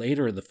 minutes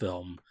later in the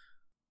film,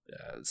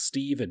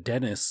 Steve and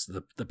Dennis,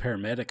 the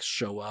paramedics,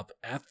 show up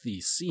at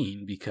the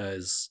scene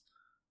because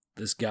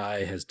this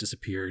guy has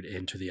disappeared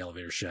into the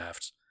elevator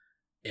shaft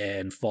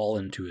and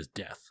fallen to his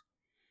death.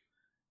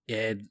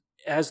 And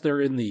as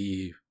they're in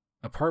the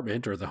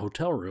apartment or the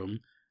hotel room,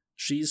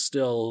 she's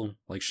still,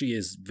 like, she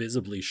is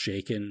visibly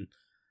shaken,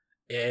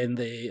 and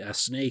a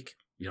snake,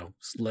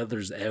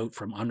 slithers out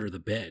from under the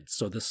bed.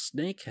 So the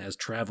snake has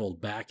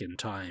traveled back in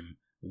time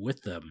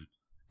with them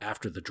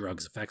after the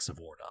drug's effects have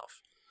worn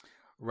off.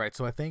 Right.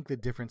 So I think the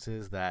difference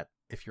is that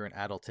if you're an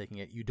adult taking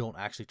it, you don't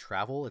actually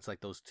travel. It's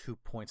like those 2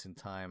 points in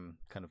time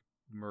kind of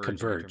merge,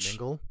 converge,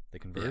 intermingle. They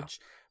converge.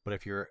 Yeah. But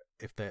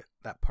if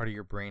that part of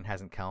your brain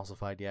hasn't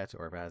calcified yet,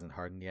 or if it hasn't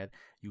hardened yet,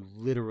 you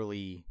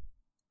literally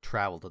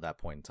travel to that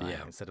point in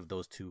time instead of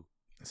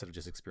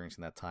just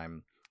experiencing that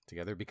time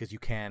together, because you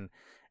can,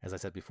 as I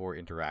said before,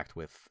 interact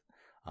with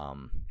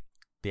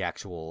the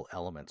actual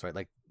elements, right?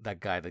 Like that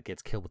guy that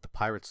gets killed with the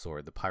pirate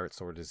sword. The pirate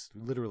sword is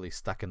literally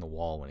stuck in the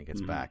wall when he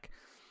gets back.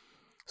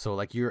 So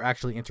like you're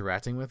actually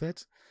interacting with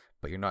it,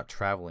 but you're not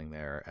traveling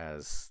there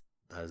as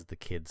the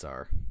kids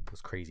are,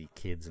 those crazy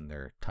kids and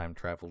their time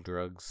travel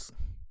drugs.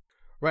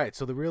 Right.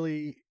 So the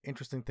really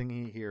interesting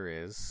thing here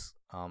is,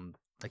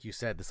 like you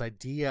said, this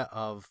idea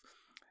of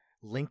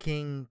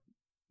linking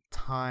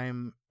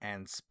time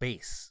and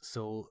space.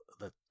 So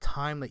the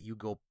time that you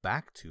go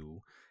back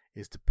to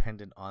is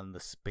dependent on the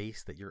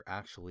space that you're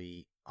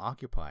actually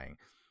occupying,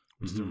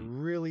 which is a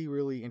really,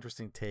 really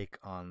interesting take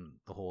on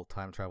the whole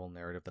time travel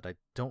narrative that I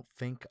don't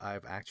think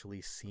I've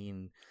actually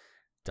seen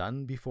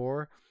done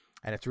before.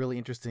 And it's really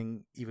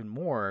interesting even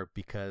more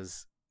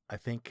because I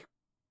think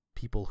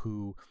people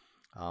who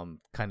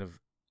kind of,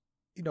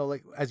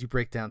 like as you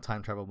break down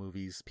time travel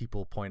movies,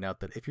 people point out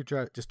that if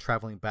you're just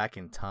traveling back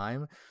in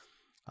time,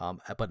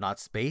 but not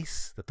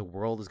space, that the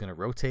world is going to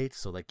rotate.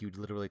 So like you'd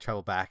literally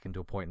travel back into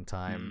a point in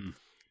time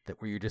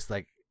that where you're just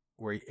like,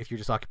 where if you're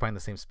just occupying the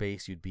same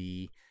space, you'd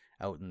be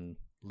out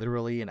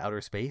literally in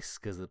outer space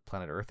because the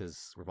planet Earth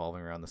is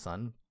revolving around the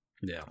sun.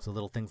 Yeah. So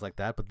little things like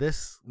that. But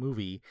this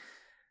movie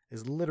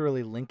is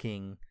literally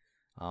linking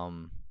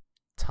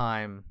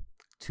time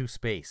to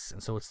space.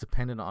 And so it's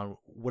dependent on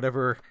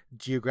whatever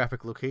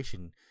geographic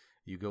location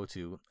you go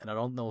to. And I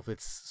don't know if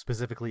it's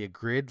specifically a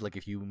grid, like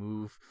if you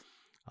move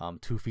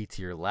 2 feet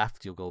to your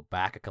left, you'll go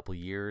back a couple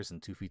years,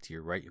 and 2 feet to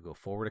your right, you'll go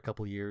forward a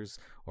couple years,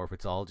 or if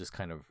it's all just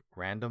kind of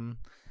random,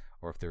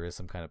 or if there is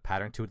some kind of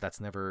pattern to it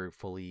that's never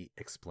fully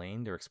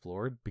explained or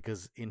explored.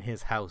 Because in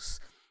his house,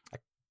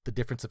 the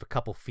difference of a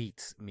couple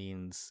feet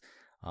means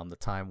the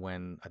time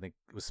when I think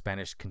it was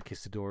Spanish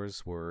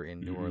conquistadors were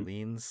in New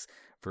Orleans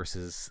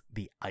versus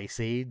the Ice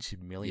Age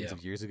millions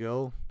of years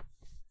ago.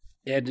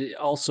 And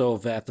also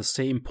that the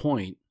same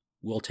point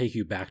will take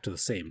you back to the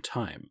same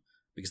time.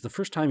 Because the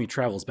first time he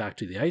travels back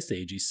to the Ice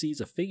Age, he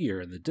sees a figure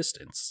in the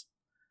distance.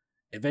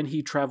 And then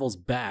he travels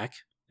back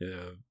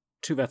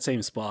to that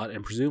same spot,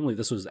 and presumably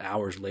this was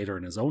hours later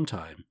in his own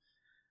time.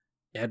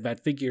 And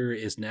that figure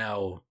is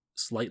now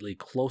slightly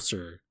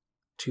closer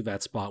to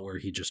that spot where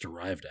he just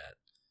arrived at,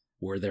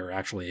 where they're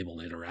actually able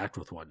to interact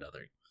with one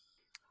another.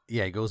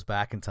 Yeah, he goes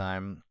back in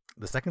time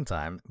the second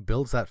time,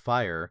 builds that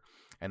fire,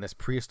 and this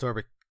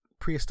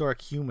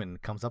prehistoric human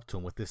comes up to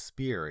him with this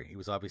spear. He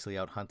was obviously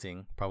out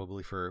hunting,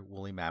 probably for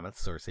woolly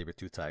mammoths or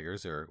saber-toothed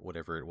tigers or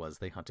whatever it was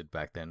they hunted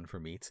back then for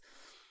meat,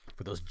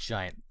 for those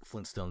giant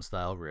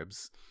Flintstone-style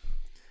ribs.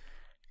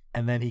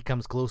 And then he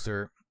comes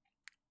closer,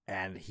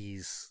 and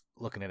he's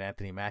looking at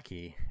Anthony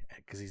Mackie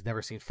because he's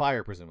never seen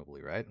fire,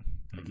 presumably, right?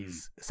 Like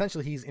he's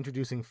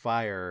introducing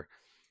fire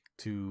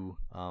to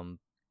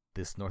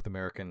this North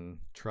American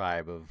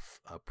tribe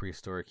of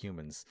prehistoric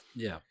humans.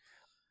 Yeah.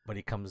 But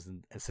he comes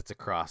and sits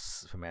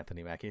across from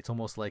Anthony Mackie. It's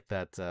almost like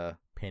that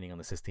painting on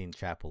the Sistine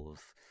Chapel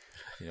of,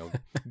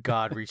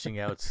 God reaching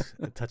out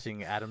and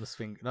touching Adam's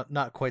finger,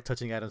 not quite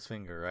touching Adam's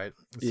finger, right?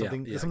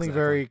 Something exactly.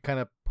 very kind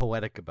of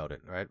poetic about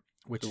it, right?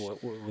 Without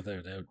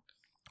a doubt.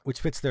 Which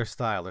fits their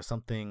style. There's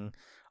something.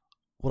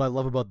 What I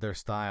love about their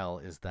style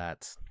is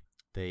that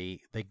they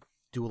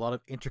do a lot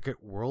of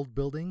intricate world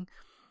building,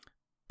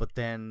 but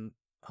then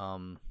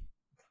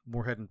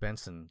Moorhead and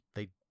Benson,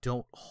 they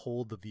don't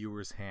hold the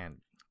viewer's hand.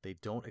 They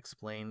don't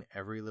explain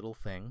every little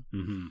thing.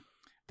 Mm-hmm.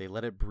 They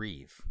let it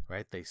breathe,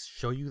 right? They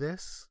show you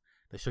this.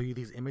 They show you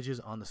these images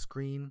on the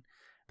screen.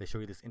 They show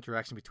you this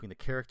interaction between the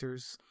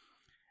characters,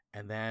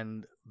 and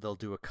then they'll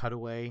do a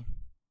cutaway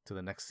to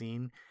the next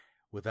scene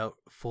without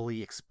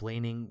fully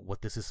explaining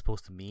what this is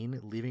supposed to mean,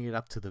 leaving it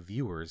up to the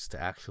viewers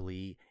to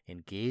actually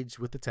engage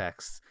with the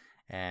text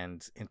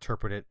and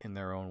interpret it in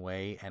their own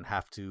way, and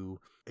have to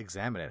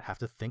examine it, have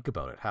to think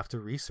about it, have to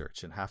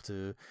research, and have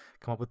to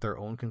come up with their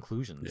own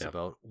conclusions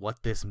about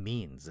what this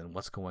means and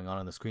what's going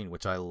on the screen,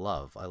 which I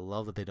love. I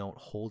love that they don't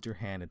hold your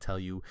hand and tell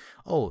you,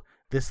 oh,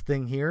 this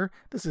thing here,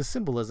 this is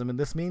symbolism and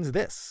this means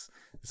this.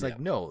 It's like,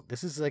 no,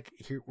 this is like,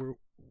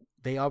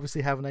 they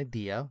obviously have an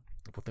idea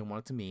of what they want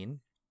it to mean.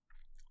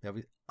 They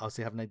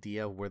obviously have an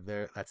idea of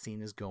where that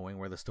scene is going,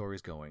 where the story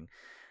is going,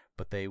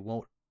 but they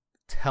won't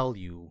tell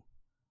you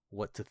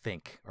what to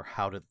think or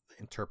how to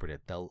interpret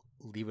it. They'll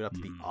leave it up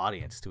to the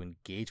audience to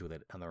engage with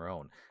it on their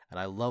own. And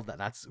I love that.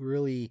 That's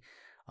really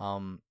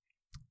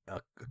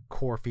a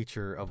core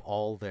feature of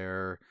all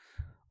their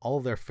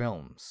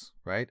films,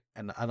 right?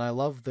 And I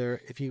love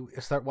if you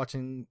start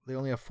watching, they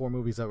only have 4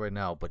 movies out right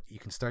now, but you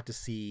can start to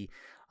see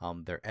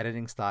their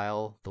editing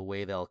style, the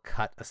way they'll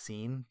cut a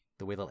scene,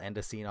 the way they'll end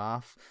a scene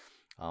off.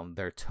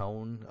 Their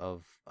tone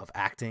of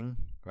acting,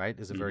 right,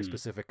 is a very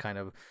specific kind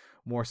of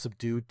more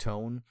subdued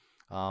tone.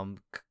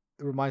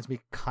 It reminds me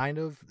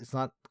it's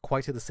not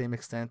quite to the same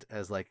extent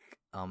as like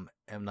M.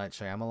 Night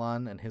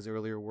Shyamalan and his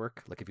earlier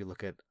work. Like if you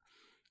look at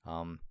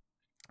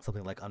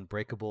something like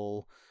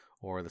Unbreakable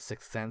or The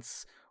Sixth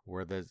Sense,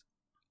 where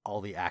all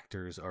the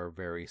actors are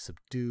very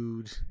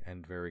subdued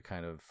and very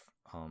kind of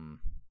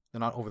they're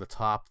not over the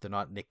top. They're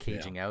not Nick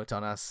Caging out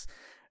on us.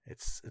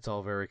 It's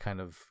all very kind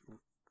of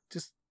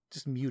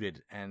just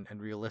muted and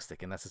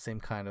realistic, and that's the same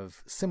kind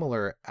of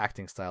similar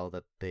acting style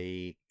that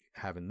they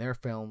have in their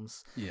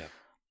films. Yeah.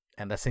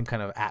 And that same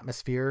kind of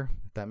atmosphere,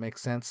 if that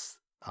makes sense.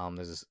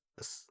 There's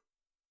a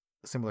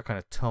similar kind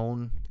of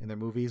tone in their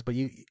movies, but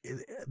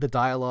the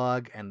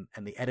dialogue and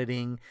the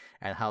editing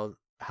and how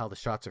the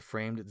shots are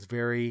framed, it's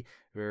very,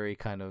 very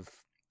kind of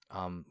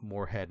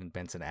Moorhead and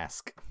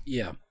Benson-esque.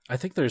 Yeah, I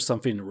think there's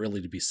something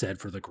really to be said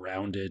for the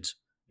grounded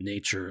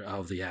nature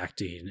of the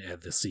acting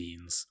and the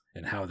scenes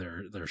and how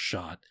they're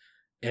shot,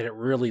 and it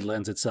really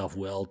lends itself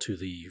well to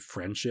the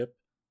friendship.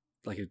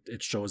 Like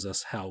it shows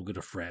us how good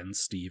of friends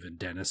Steve and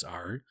Dennis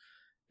are,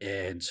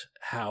 and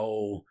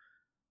how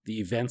the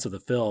events of the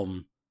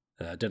film,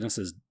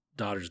 Dennis's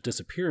daughter's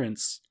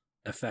disappearance,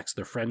 affects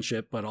their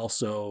friendship, but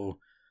also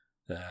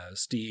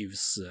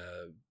Steve's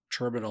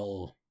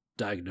terminal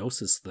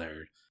diagnosis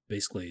there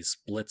basically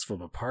splits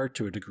them apart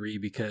to a degree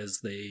because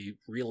they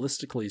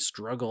realistically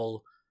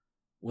struggle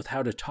with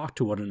how to talk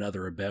to one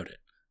another about it.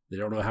 They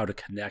don't know how to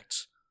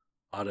connect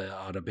on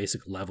a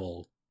basic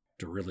level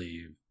to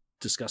really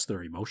discuss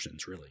their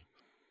emotions, really.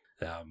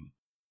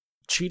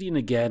 Cheating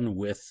again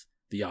with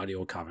the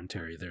audio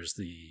commentary. There's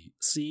the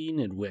scene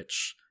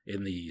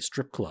in the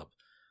strip club,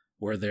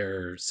 where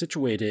they're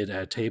situated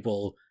at a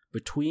table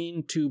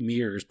between 2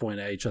 mirrors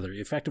pointing at each other,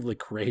 effectively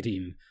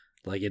creating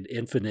like an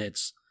infinite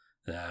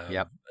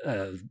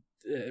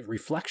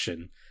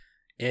reflection.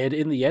 And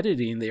in the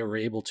editing, they were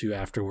able to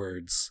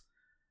afterwards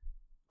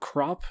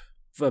crop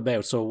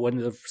about. So when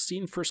the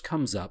scene first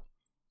comes up,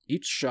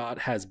 each shot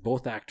has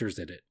both actors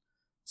in it,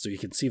 so you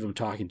can see them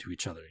talking to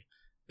each other.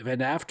 And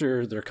then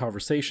after their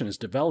conversation is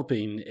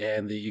developing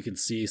and you can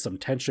see some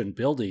tension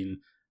building,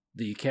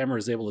 the camera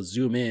is able to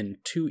zoom in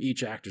to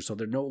each actor, so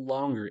they're no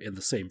longer in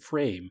the same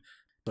frame.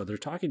 So they're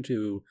talking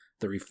to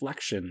the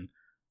reflection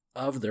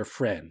of their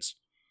friends.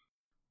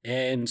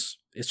 And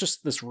it's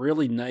just this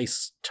really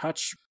nice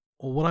touch.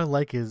 Well, what I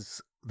like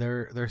is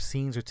their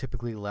scenes are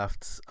typically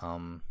left,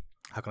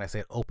 how can I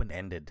say it,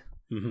 open-ended,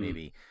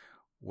 maybe,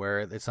 where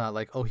it's not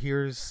like, oh,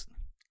 here's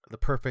the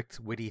perfect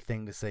witty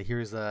thing to say.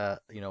 Here's an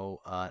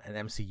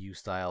MCU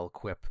style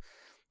quip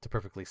to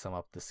perfectly sum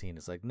up the scene.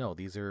 It's like, no,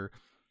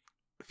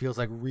 feels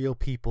like real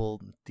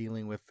people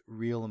dealing with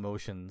real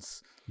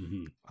emotions.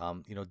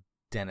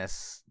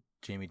 Dennis,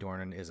 Jamie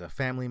Dornan, is a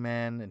family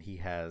man, and he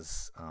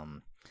has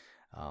an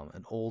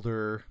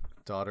older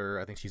daughter.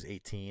 I think she's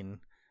 18.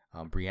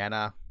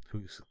 Brianna,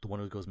 who's the one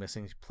who goes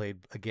missing, she played,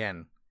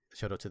 again,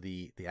 shout out to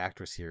the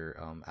actress here,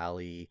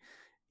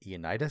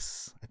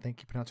 Ioannides, I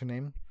think you pronounce her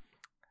name.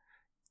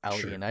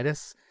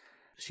 Ioannides.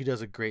 She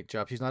does a great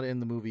job. She's not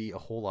in the movie a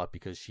whole lot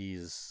because she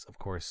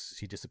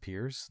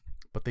disappears,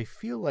 but they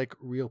feel like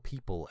real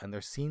people, and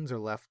their scenes are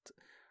left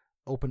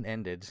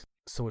open-ended,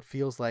 so it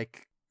feels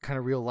like kind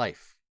of real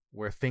life,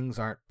 where things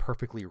aren't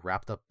perfectly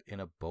wrapped up in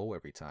a bow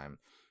every time.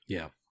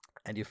 Yeah.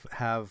 And you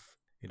have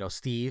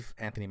Steve,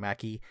 Anthony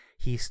Mackie,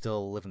 he's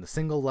still living the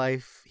single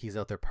life. He's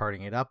out there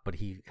partying it up, but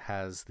he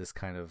has this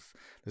there's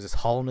this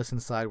hollowness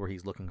inside where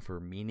he's looking for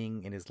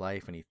meaning in his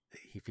life, and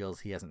he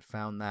feels he hasn't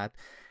found that.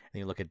 And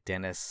you look at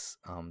Dennis,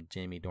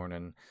 Jamie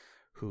Dornan,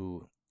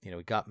 who, he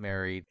got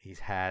married. He's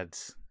had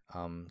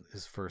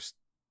his first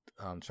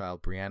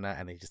child, Brianna,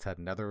 and he just had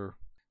another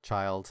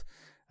child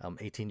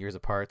 18 years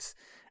apart.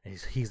 And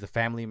he's the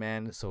family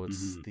man, so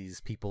it's these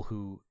people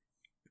who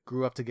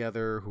grew up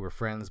together, who were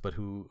friends, but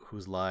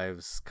whose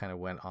lives kind of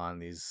went on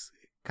these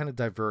kind of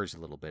diverged a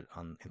little bit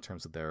in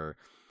terms of their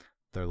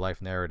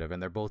life narrative.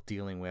 And they're both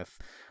dealing with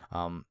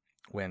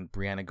when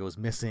Brianna goes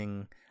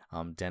missing.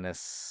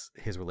 Dennis,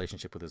 his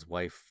relationship with his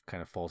wife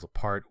kind of falls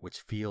apart, which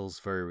feels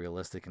very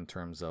realistic in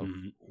terms of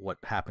what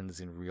happens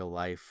in real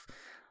life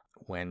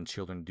when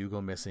children do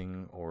go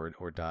missing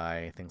or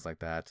die, things like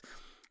that.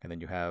 And then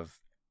you have,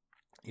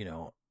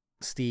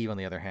 Steve, on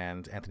the other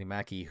hand, Anthony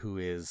Mackie,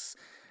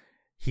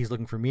 he's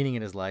looking for meaning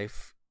in his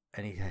life,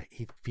 and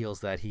he feels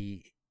that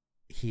he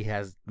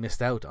has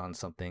missed out on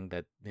something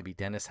that maybe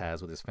Dennis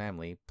has with his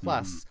family.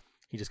 Plus,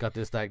 he just got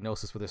this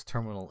diagnosis for this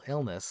terminal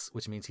illness,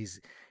 which means he's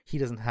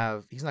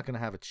not going to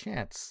have a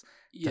chance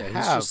to have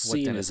he's just what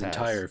seen Dennis his has.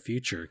 entire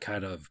future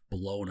kind of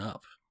blown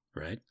up,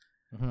 right?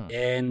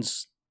 And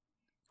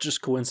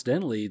just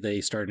coincidentally, they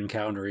start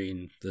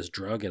encountering this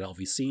drug at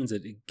LV Scenes.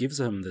 It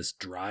gives him this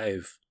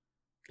drive,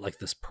 like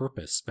this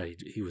purpose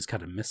that he was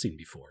kind of missing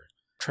before.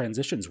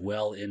 Transitions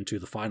well into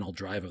the final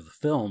drive of the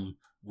film,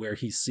 where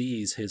he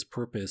sees his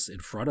purpose in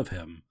front of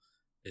him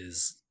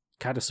is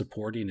kind of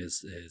supporting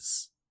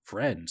his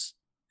friends,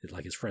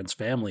 like his friend's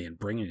family, and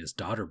bringing his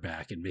daughter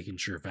back and making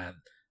sure that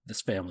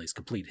this family is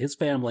complete. His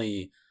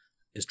family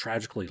is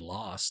tragically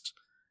lost,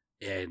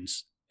 and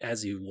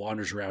as he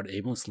wanders around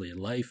aimlessly in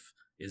life,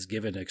 is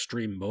given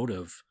extreme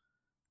motive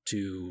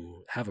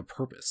to have a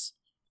purpose.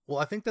 Well,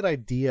 I think that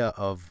idea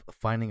of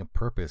finding a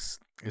purpose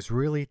is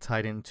really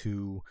tied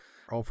into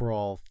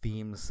overall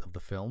themes of the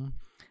film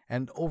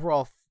and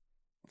overall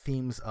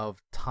themes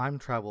of time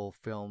travel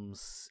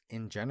films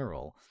in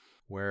general,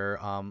 where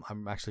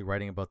I'm actually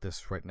writing about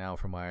this right now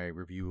for my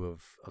review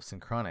of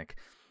Synchronic.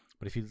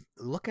 But if you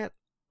look at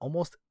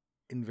almost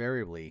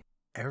invariably,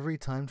 every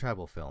time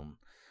travel film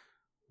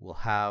will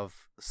have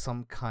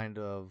some kind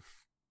of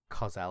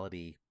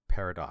causality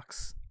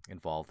paradox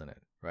involved in it,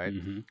 right?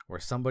 Where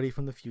somebody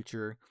from the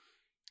future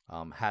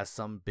has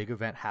some big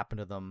event happen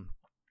to them,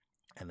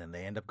 and then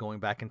they end up going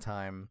back in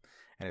time,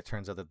 and it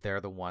turns out that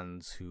they're the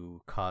ones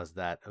who caused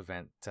that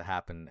event to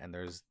happen, and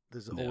there's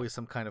always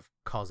some kind of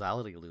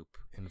causality loop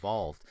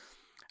involved.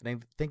 And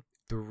I think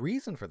the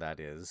reason for that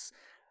is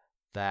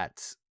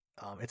that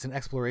it's an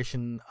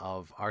exploration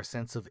of our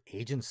sense of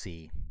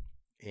agency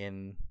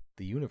in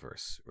the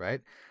universe,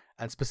 right?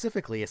 And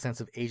specifically a sense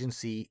of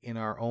agency in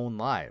our own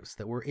lives,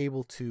 that we're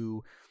able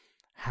to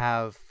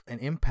have an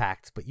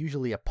impact, but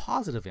usually a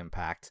positive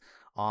impact,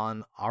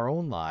 on our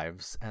own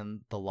lives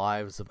and the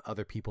lives of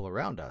other people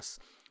around us,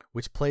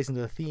 which plays into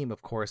the theme,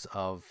 of course,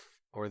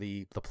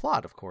 the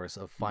plot, of course,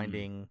 of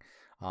finding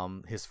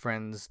his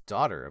friend's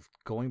daughter, of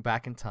going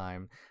back in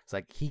time. It's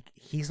like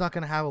he's not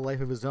going to have a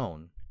life of his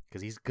own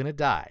because he's going to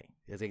die.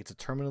 It's a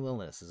terminal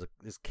illness.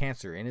 There's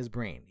cancer in his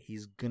brain.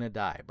 He's going to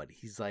die, but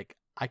he's like,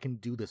 I can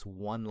do this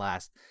one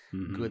last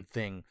good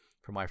thing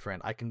for my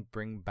friend. I can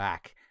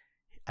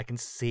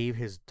save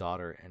his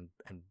daughter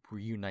and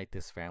reunite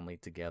this family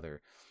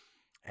together.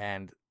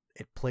 And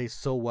it plays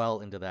so well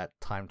into that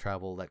time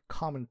travel, that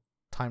common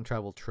time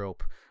travel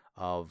trope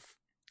of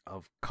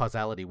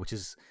causality, which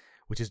is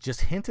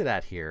just hinted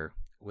at here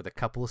with a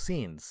couple of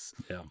scenes.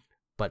 Yeah.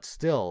 But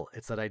still,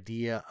 it's that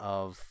idea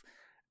of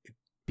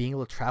being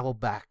able to travel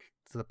back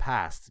to the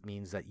past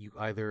means that you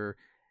either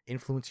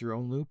influence your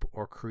own loop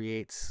or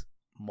create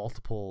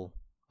multiple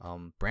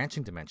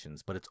branching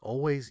dimensions. But it's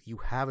always, you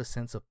have a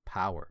sense of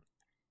power.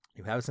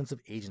 You have a sense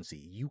of agency.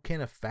 You can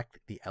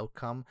affect the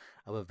outcome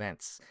of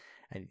events.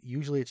 And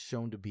usually it's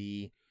shown to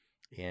be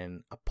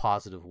in a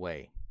positive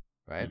way,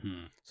 right?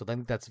 So I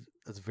think that's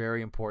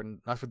very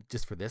important, not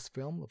just for this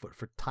film, but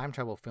for time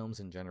travel films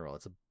in general.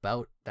 It's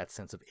about that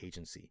sense of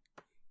agency.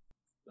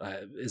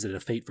 Is it a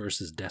fate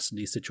versus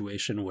destiny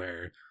situation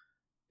where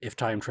if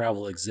time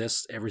travel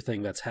exists,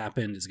 everything that's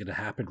happened is going to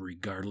happen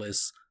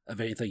regardless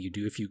of anything you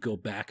do? If you go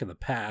back in the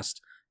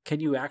past, can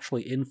you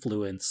actually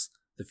influence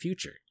the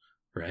future,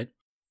 right?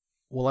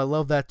 Well, I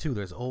love that too.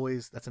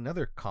 That's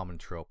another common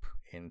trope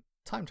in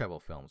time travel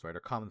films, right? A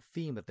common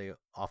theme that they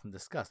often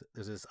discuss.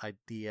 There's this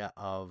idea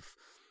of,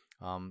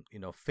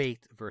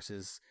 fate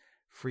versus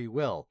free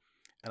will.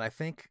 And I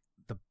think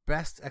the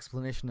best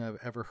explanation I've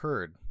ever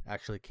heard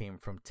actually came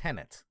from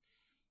Tenet,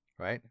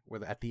 right?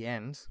 Where at the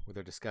end, where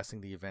they're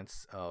discussing the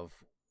events of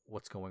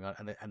what's going on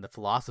and the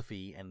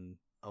philosophy and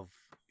of,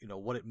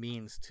 what it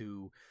means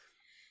to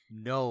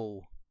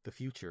know the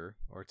future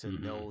or to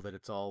know that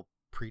it's all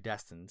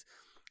predestined.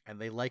 And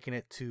they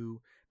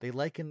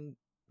liken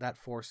that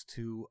force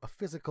to a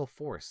physical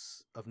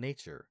force of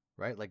nature,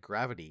 right? Like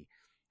gravity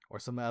or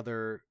some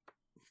other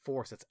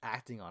force that's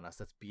acting on us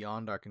that's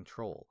beyond our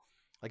control.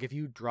 Like if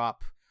you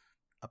drop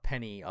a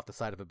penny off the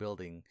side of a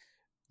building,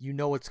 you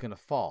know it's going to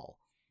fall,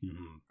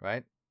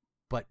 right?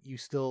 But you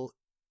still,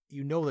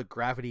 you know that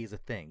gravity is a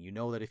thing. You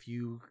know that if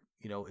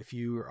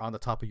you're on the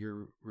top of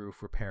your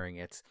roof repairing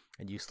it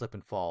and you slip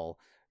and fall,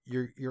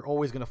 you're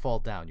always going to fall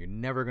down. You're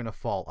never going to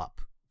fall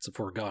up. It's a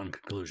foregone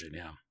conclusion,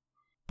 yeah.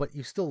 But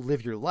you still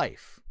live your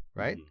life,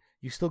 right?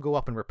 You still go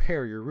up and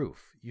repair your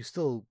roof. You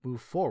still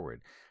move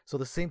forward. So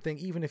the same thing,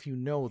 even if you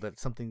know that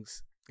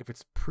something's, if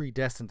it's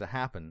predestined to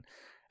happen,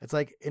 it's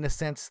like, in a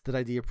sense, that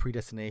idea of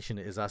predestination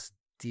is us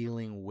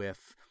dealing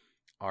with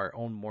our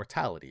own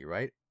mortality,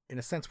 right? In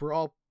a sense, we're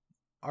all,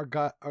 our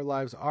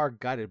lives are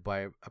guided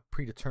by a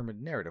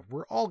predetermined narrative.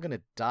 We're all going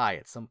to die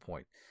at some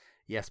point.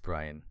 Yes,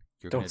 Brian,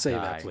 you're going to die.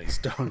 Don't say that, please.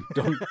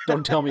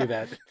 Don't tell me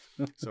that.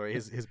 Sorry,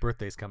 his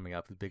birthday's coming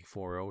up, the big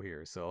 4-0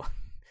 here, so...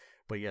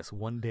 But yes,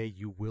 one day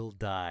you will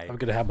die. I'm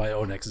going to have my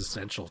own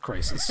existential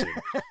crisis soon.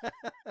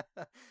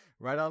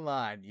 Right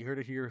online. You heard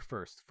it here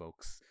first,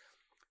 folks.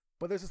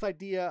 But there's this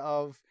idea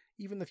of,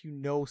 even if you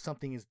know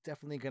something is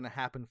definitely going to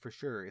happen for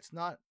sure, it's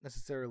not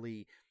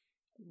necessarily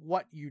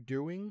what you're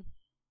doing,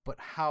 but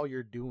how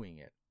you're doing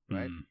it,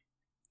 right?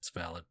 It's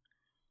valid.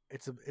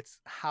 It's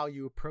how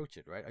you approach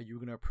it, right? Are you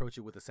going to approach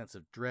it with a sense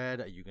of dread?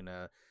 Are you going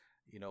to,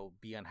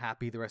 be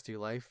unhappy the rest of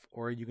your life?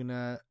 Or are you going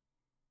to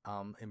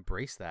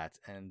embrace that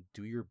and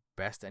do your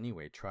best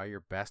anyway? Try your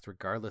best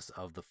regardless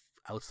of the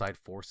outside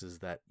forces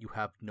that you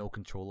have no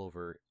control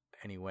over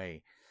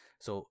anyway.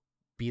 So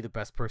be the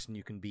best person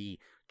you can be.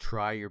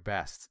 Try your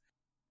best.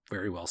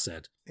 Very well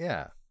said.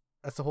 Yeah,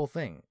 that's the whole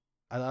thing.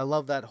 I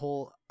love that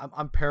whole...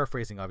 I'm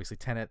paraphrasing, obviously.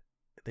 Tenet,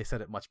 they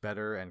said it much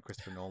better, and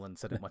Christopher Nolan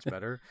said it much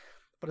better.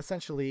 But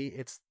essentially,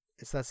 it's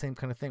that same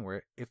kind of thing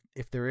where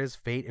if there is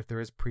fate, if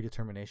there is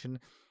predetermination,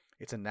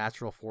 it's a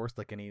natural force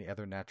like any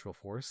other natural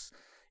force.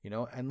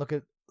 And look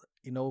at,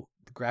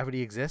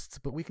 gravity exists,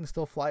 but we can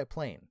still fly a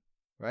plane,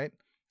 right?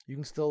 You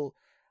can still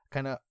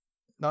kind of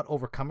not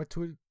overcome it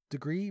to a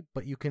degree,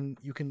 but you can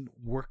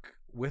work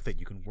with it.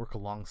 You can work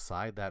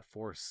alongside that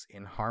force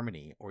in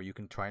harmony, or you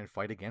can try and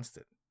fight against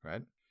it,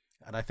 right?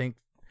 And I think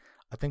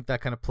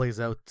that kind of plays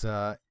out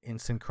in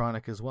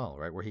Synchronic as well,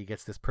 right? Where he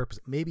gets this purpose.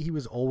 Maybe he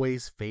was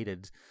always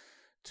fated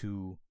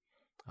to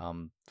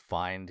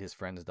find his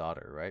friend's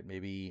daughter, right?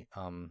 Maybe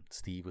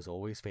Steve was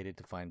always fated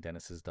to find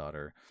Dennis's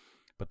daughter.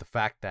 But the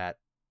fact that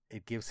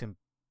it gives him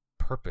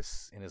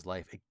purpose in his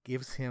life, it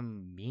gives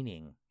him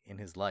meaning in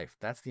his life.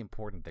 That's the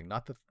important thing.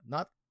 Not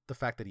the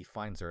fact that he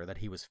finds her, that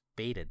he was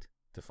fated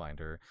to find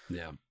her.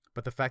 Yeah.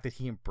 But the fact that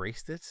he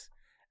embraced it,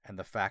 and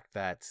the fact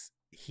that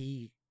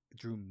he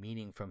drew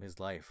meaning from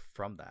his life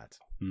from that.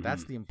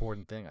 That's the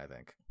important thing, I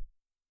think.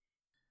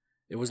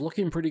 It was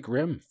looking pretty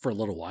grim for a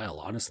little while,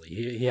 honestly.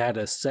 He had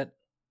a set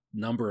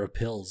number of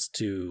pills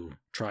to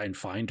try and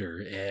find her,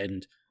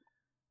 and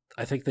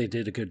I think they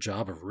did a good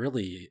job of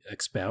really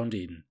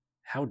expounding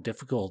how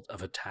difficult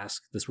of a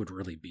task this would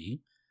really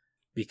be,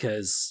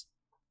 because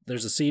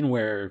there's a scene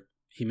where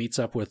he meets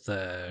up with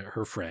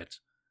her friend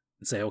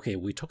and say, okay,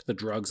 we took the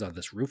drugs on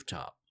this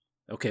rooftop.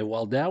 Okay,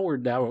 well, now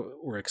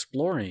we're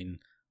exploring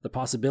the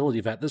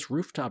possibility that this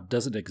rooftop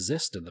doesn't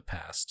exist in the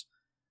past.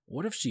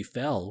 What if she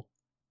fell?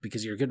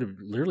 Because you're going to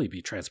literally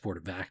be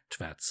transported back to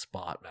that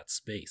spot, that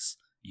space.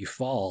 You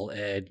fall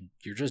and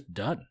you're just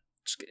done.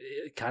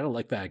 Kind of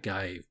like that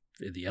guy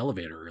in the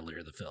elevator earlier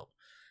in the film.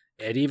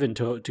 And even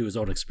to his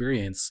own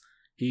experience,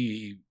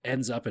 he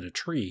ends up in a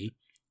tree.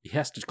 He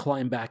has to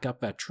climb back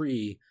up that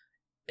tree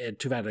and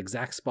to that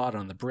exact spot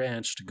on the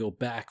branch to go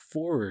back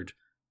forward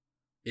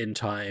in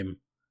time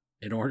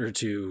in order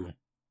to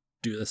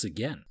do this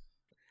again.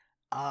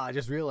 I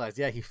just realized,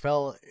 he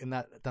fell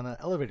down that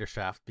elevator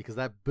shaft because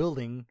that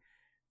building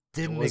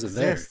didn't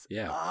exist.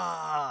 There.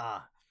 Yeah.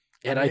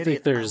 And I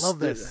think I love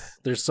this.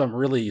 There's some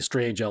really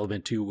strange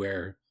element too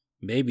where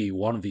maybe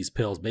one of these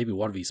pills, maybe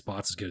one of these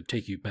spots is going to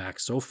take you back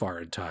so far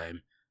in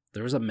time.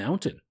 There was a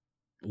mountain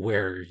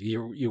where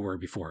you were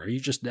before. Are you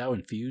just now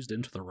infused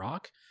into the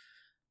rock?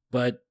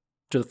 But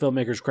to the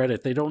filmmaker's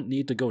credit, they don't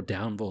need to go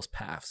down those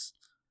paths.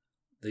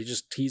 They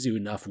just tease you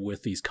enough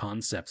with these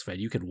concepts that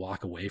you can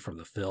walk away from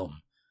the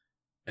film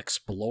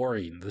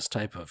exploring this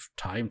type of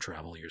time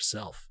travel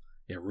yourself.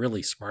 It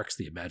really sparks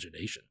the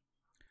imagination.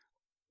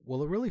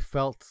 Well, it really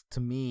felt to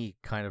me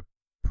kind of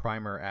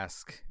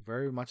Primer-esque,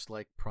 very much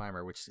like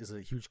Primer, which is a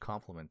huge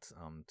compliment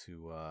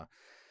to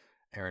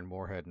Aaron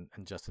Moorhead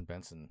and Justin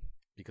Benson,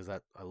 because I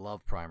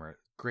love Primer.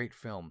 Great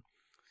film.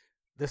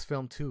 This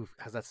film, too,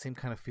 has that same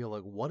kind of feel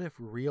like, what if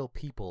real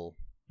people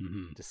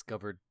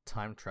discovered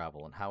time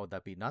travel, and how would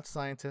that be? Not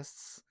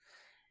scientists,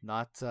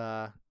 not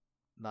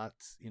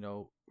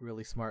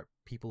really smart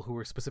people who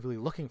were specifically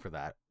looking for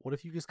that. What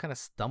if you just kind of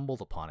stumbled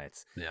upon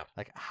it? Yeah.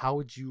 Like, how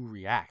would you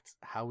react?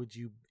 How would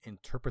you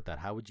interpret that?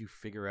 How would you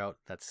figure out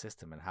that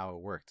system and how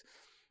it worked?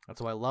 And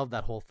so I love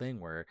that whole thing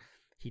where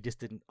he just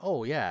didn't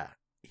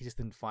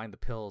find the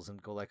pills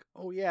and go like,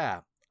 oh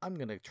yeah, I'm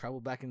going to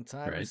travel back in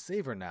time and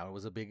save her now. It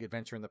was a big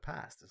adventure in the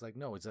past. It's like,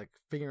 no, it's like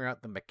figuring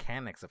out the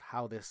mechanics of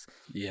how this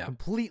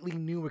completely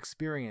new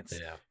experience,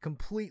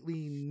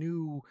 completely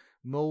new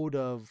mode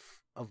of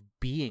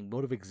being,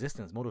 mode of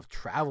existence, mode of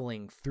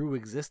traveling through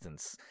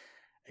existence.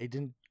 He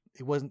didn't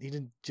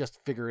just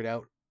figure it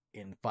out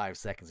in 5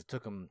 seconds. It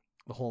took him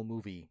the whole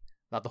movie,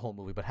 not the whole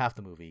movie, but half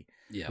the movie.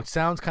 Yeah. Which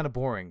sounds kind of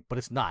boring, but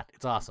it's not.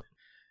 It's awesome.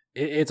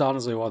 It's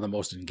honestly one of the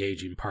most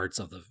engaging parts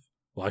of the...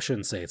 Well, I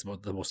shouldn't say it's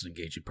the most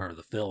engaging part of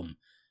the film,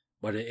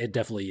 but it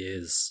definitely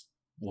is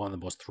one of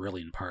the most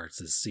thrilling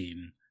parts, is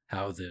seeing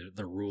how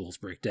the rules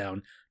break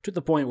down to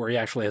the point where he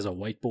actually has a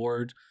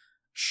whiteboard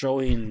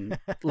showing,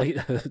 like,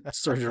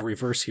 sort of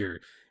reverse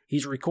here.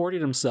 He's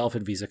recording himself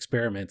in these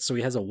experiments, so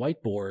he has a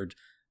whiteboard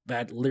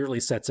that literally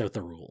sets out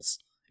the rules.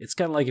 It's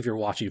kind of like if you're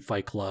watching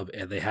Fight Club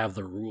and they have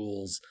the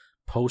rules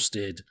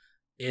posted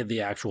in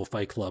the actual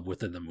Fight Club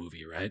within the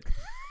movie, right?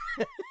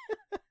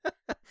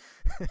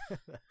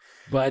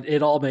 But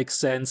it all makes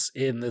sense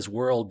in this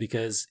world,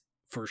 because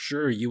for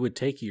sure you would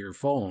take your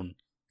phone,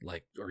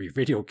 like, or your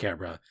video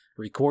camera,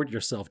 record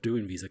yourself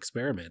doing these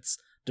experiments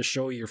to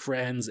show your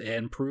friends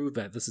and prove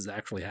that this is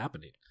actually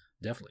happening.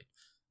 Definitely.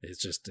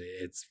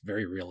 It's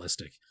very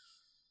realistic.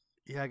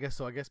 Yeah, I guess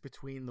so. I guess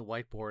between the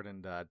whiteboard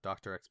and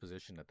Dr.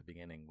 Exposition at the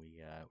beginning,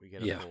 we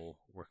get a full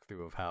work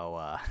through of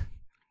how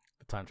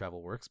the time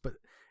travel works. But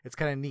it's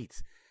kind of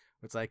neat.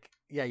 It's like,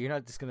 yeah, you're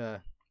not just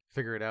gonna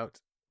figure it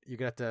out. You're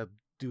gonna have to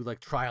do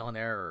like trial and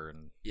error.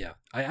 And yeah,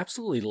 I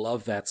absolutely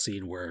love that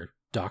scene where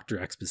Dr.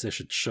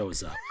 Exposition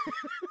shows up.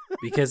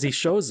 Because he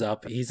shows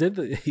up, he's in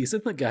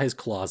the guy's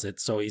closet,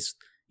 so he's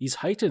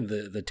heightened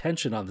the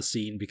tension on the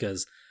scene,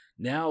 because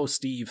now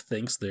Steve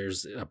thinks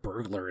there's a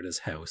burglar in his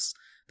house.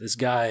 This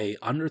guy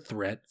under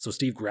threat, so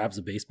Steve grabs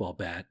a baseball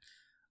bat,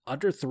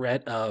 under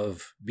threat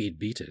of being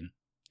beaten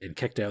and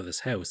kicked out of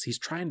this house. He's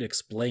trying to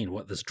explain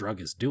what this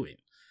drug is doing.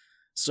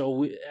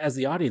 So as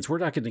the audience, we're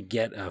not going to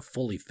get a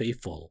fully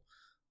faithful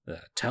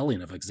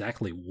telling of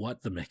exactly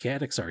what the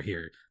mechanics are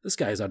here. This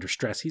guy's under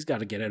stress. He's got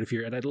to get out of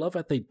here. And I love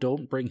that they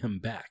don't bring him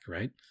back,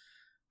 right?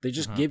 They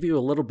just give you a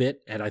little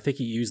bit. And I think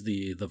he used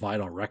the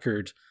vinyl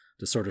record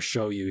to sort of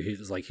show you,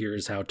 he's like,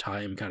 here's how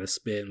time kind of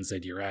spins,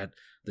 and you're at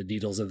the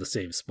needle's in the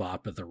same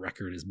spot, but the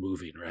record is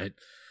moving, right?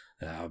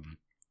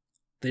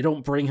 They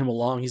don't bring him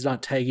along. He's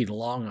not tagging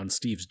along on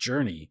Steve's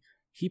journey.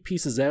 He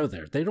pieces out of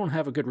there. They don't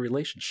have a good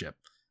relationship.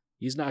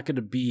 He's not going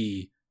to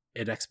be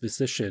an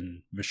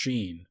exposition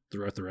machine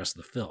throughout the rest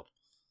of the film.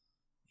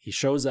 He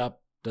shows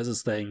up, does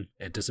his thing,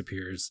 and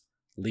disappears,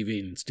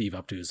 leaving Steve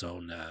up to his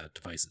own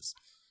devices.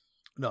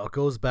 No, it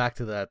goes back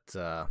to that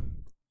the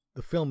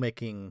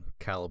filmmaking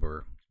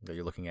caliber that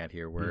you're looking at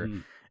here, where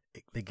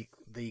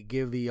they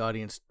give the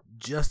audience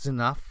just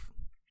enough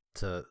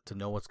to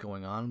know what's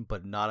going on,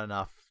 but not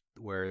enough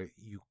where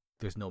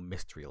there's no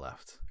mystery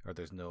left, or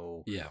there's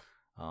no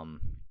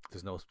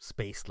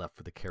space left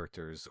for the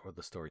characters or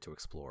the story to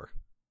explore.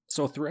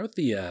 So throughout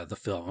the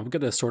film, I'm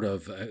going to sort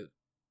of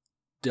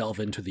delve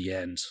into the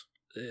end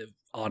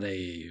on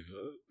a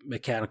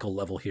mechanical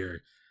level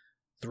here.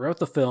 Throughout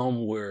the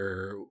film,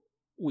 where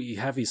we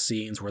have these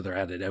scenes where they're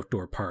at an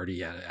outdoor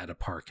party at a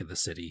park in the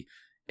city,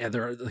 and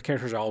the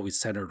characters are always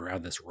centered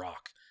around this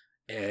rock.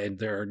 And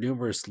there are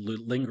numerous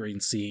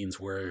lingering scenes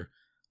where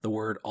the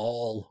word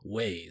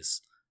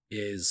always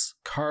is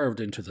carved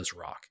into this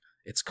rock.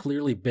 It's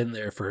clearly been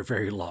there for a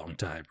very long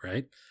time,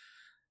 right?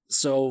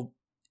 So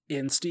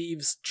in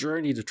Steve's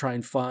journey to try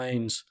and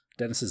find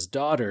Dennis's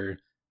daughter,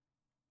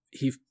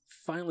 he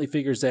finally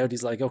figures out,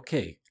 he's like,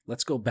 okay,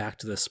 let's go back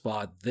to this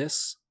spot.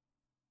 This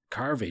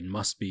carving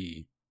must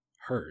be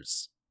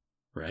hers,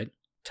 right?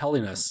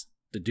 Telling us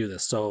to do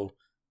this. So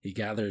he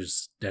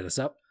gathers Dennis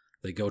up.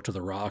 They go to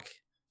the rock.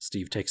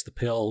 Steve takes the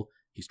pill.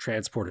 He's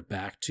transported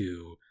back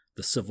to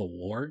the Civil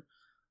War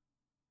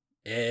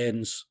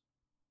and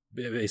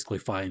basically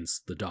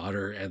finds the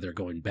daughter, and they're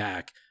going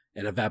back.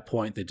 And at that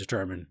point, they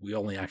determine we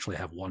only actually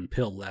have one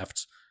pill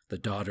left. The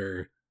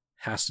daughter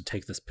has to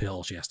take this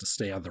pill. She has to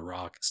stay on the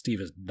rock.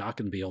 Steve is not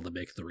going to be able to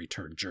make the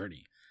return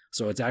journey.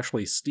 So it's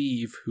actually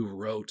Steve who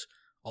wrote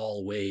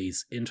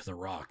Always into the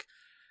rock.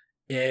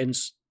 And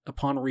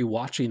upon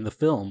rewatching the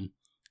film,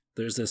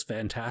 there's this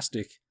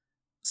fantastic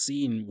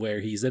scene where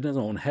he's in his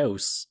own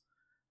house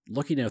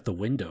looking out the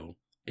window,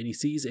 and he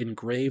sees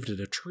engraved in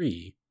a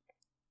tree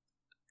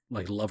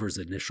like lovers'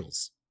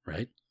 initials,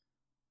 right?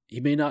 He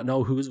may not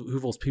know who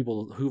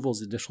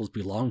those initials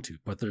belong to,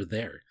 but they're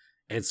there.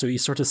 And so you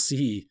sort of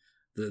see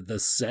the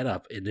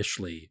setup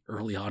initially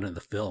early on in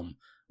the film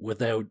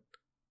without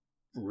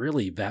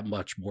really that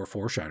much more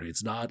foreshadowing.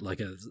 It's not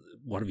like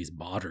one of these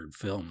modern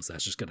films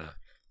that's just going to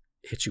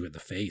hit you in the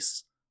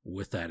face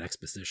with that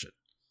exposition.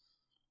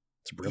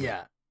 It's brilliant.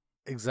 Yeah,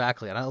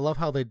 exactly. And I love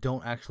how they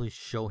don't actually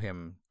show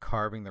him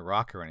carving the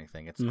rock or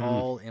anything. It's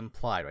all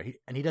implied, right?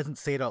 He doesn't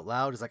say it out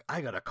loud. He's like, I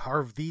gotta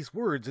carve these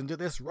words into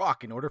this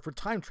rock in order for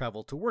time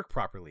travel to work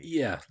properly.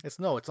 Yeah. It's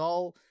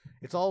all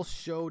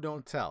show,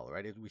 don't tell,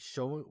 right?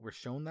 We're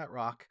shown that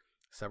rock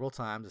several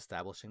times,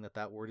 establishing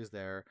that word is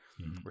there.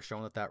 We're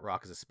shown that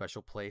rock is a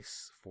special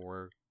place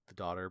for the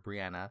daughter,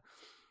 Brianna.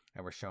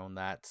 And we're shown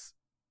that,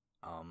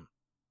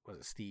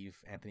 Steve,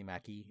 Anthony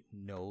Mackie,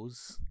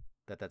 knows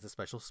that that's a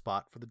special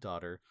spot for the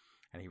daughter.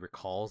 and he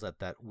recalls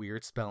that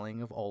weird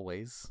spelling of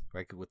always,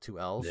 right, with two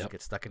L's,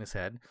 gets stuck in his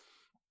head.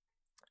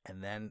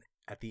 And then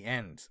at the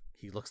end,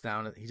 he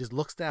just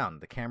looks down.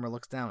 The camera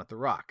looks down at the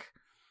rock.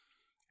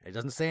 It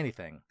doesn't say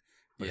anything,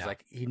 but it's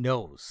like he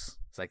knows.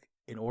 It's like,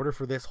 in order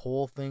for this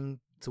whole thing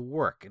to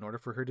work, in order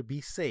for her to be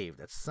saved,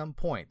 at some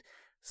point,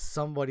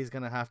 somebody's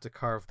going to have to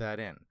carve that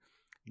in.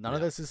 None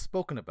of this is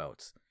spoken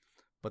about,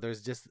 but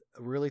there's just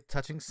a really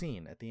touching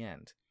scene at the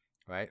end,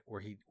 right,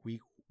 where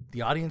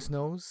the audience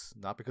knows,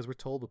 not because we're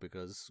told, but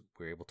because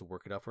we're able to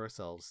work it out for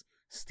ourselves.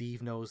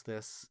 Steve knows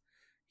this.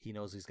 He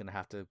knows he's going to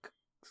have to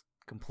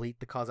complete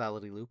the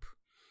causality loop.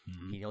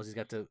 He knows he's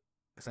got to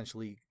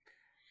essentially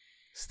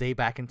stay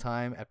back in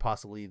time at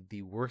possibly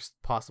the worst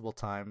possible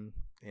time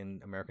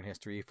in American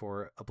history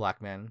for a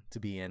black man to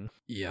be in.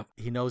 Yeah.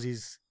 He knows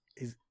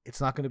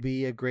it's not going to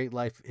be a great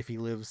life if he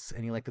lives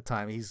any length of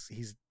time.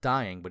 He's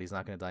dying, but he's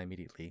not going to die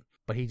immediately.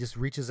 But he just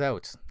reaches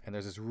out, and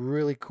there's this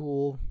really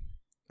cool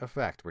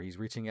effect where he's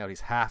reaching out.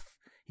 He's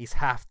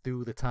half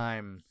through the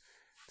time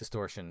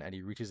distortion, and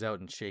he reaches out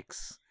and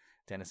shakes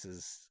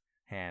Dennis's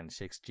hand,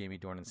 shakes Jamie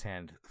Dornan's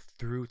hand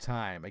through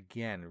time,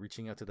 again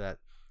reaching out to that,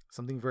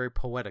 something very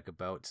poetic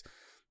about,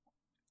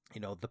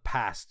 the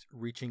past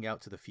reaching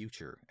out to the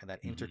future, and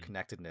that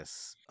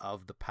interconnectedness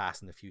of the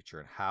past and the future,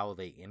 and how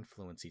they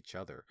influence each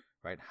other,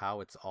 right?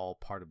 How it's all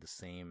part of the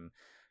same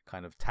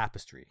kind of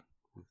tapestry,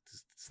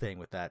 staying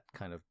with that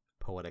kind of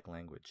poetic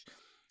language.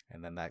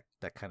 And then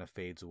that kind of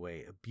fades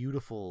away. A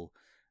beautiful,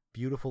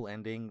 beautiful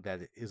ending that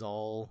is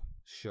all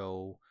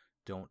show,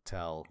 don't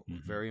tell.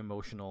 Very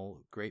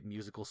emotional, great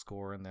musical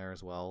score in there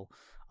as well.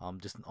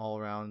 Just an all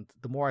around.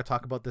 The more I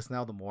talk about this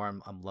now, the more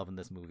I'm loving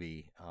this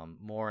movie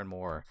more and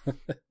more.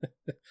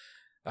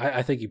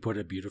 I think you put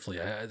it beautifully.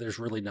 There's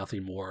really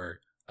nothing more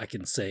I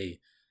can say.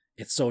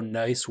 It's so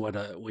nice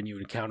when you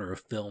encounter a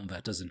film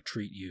that doesn't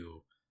treat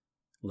you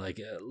like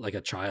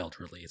a child.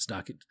 Really, it's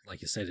not,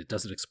 like you said, it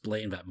doesn't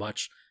explain that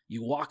much.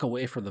 You walk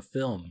away from the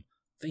film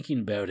thinking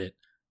about it.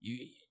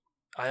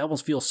 I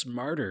almost feel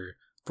smarter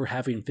for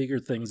having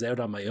figured things out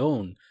on my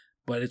own,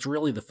 but it's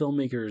really the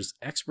filmmakers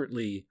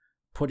expertly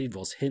putting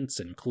those hints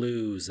and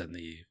clues and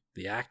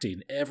the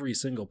acting, every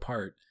single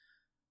part,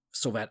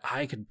 so that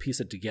I can piece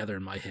it together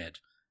in my head.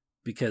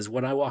 Because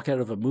when I walk out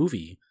of a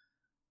movie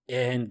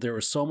and there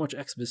was so much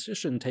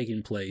exposition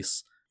taking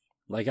place,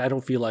 like, I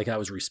don't feel like I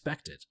was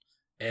respected.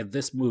 And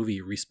this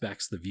movie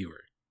respects the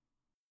viewer.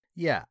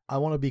 Yeah, I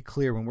want to be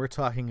clear, when we're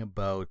talking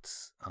about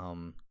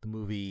the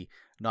movie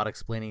not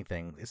explaining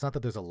things, it's not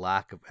that there's a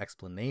lack of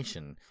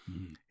explanation.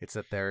 It's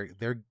that they're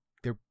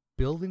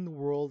building the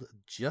world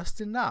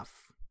just enough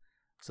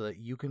so that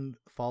you can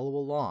follow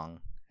along,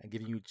 and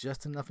giving you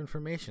just enough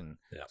information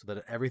so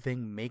that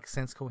everything makes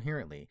sense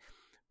coherently,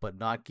 but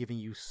not giving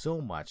you so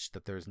much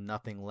that there's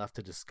nothing left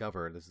to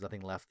discover. There's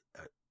nothing left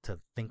to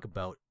think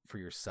about for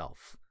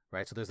yourself,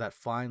 right? So there's that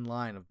fine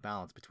line of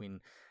balance between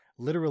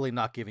literally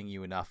not giving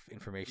you enough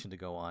information to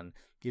go on,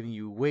 giving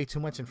you way too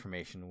much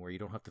information where you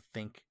don't have to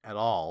think at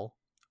all.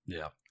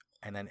 Yeah.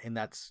 And then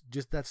that's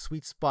just that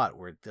sweet spot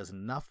where it does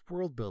enough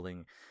world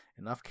building,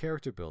 enough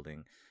character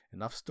building,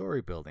 enough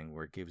story building,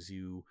 where it gives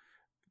you,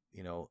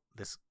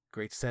 this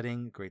great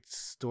setting, great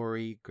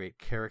story, great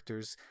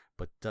characters,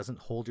 but doesn't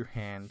hold your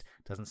hand,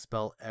 doesn't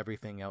spell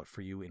everything out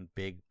for you in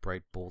big,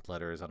 bright, bold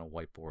letters on a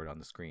whiteboard on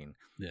the screen.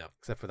 Yeah.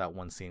 Except for that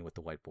one scene with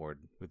the whiteboard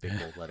with big,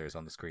 bold letters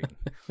on the screen.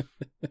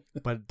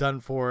 But done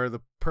for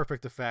the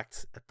perfect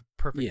effect at the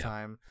perfect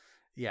time.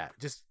 Yeah,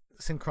 just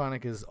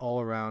Synchronic is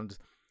all around.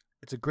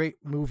 It's a great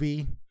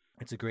movie.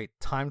 It's a great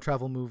time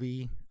travel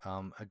movie.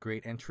 A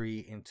great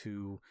entry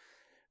into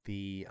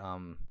the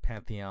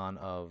pantheon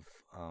of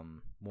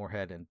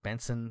Moorhead and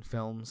Benson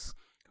films,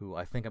 who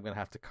I think I'm going to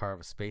have to carve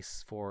a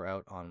space for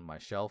out on my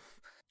shelf.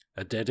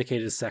 A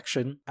dedicated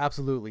section?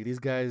 Absolutely. These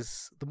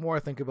guys, the more I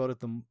think about it,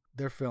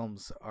 their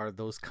films are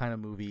those kind of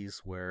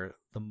movies where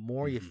the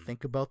more you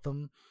think about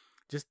them,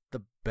 just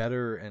the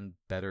better and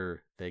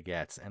better they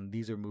get. And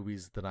these are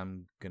movies that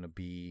I'm going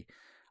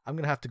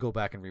to have to go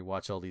back and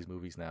rewatch all these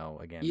movies now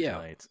again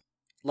tonight.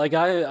 Like,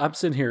 I'm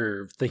sitting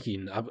here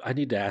thinking, I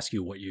need to ask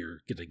you what you're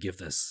going to give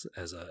this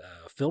as a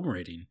film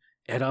rating.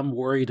 And I'm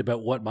worried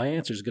about what my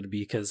answer is going to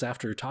be, because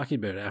after talking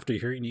about it, after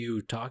hearing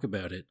you talk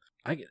about it,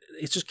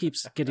 it just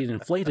keeps getting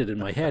inflated in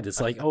my head. It's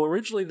like,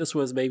 originally this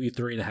was maybe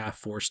 3.5,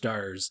 4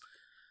 stars.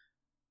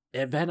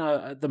 And then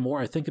the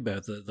more I think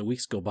about it, the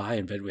weeks go by,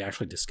 and then we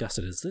actually discuss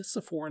it. Is this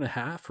a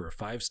 4.5 or a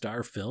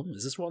 5-star film?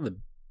 Is this one of the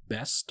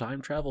best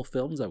time travel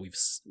films that we've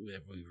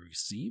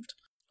received?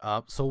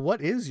 So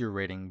what is your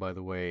rating, by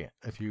the way,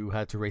 if you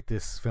had to rate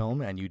this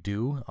film, and you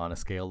do, on a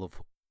scale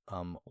of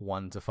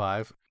 1 to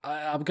 5?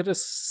 I'm gonna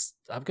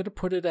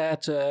put it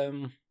at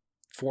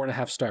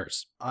 4.5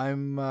 stars.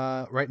 I'm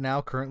right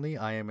now, currently,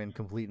 I am in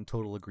complete and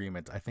total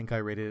agreement. I think I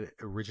rated it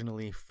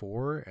originally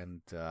 4,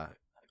 and I'm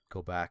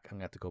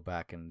gonna have to go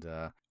back and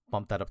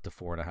bump that up to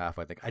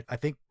 4.5. I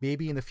think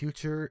maybe in the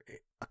future,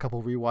 a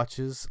couple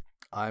rewatches,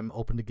 I'm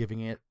open to giving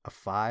it a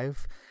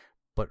 5.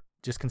 But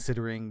just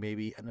considering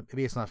maybe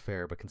it's not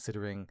fair, but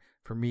considering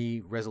for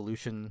me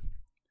resolution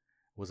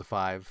was a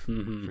 5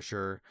 for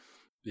sure.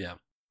 Yeah.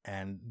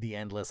 And The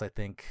Endless, I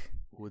think,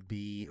 would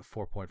be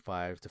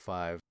 4.5 to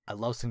 5. I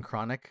love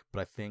Synchronic,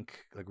 but I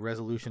think like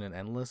Resolution and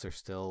Endless are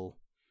still,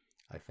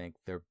 I think,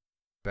 their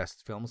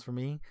best films for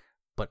me.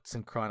 But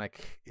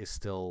Synchronic is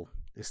still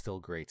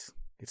great.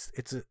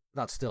 It's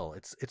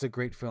a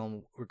great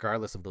film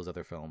regardless of those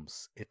other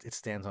films. It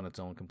stands on its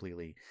own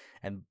completely.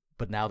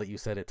 But now that you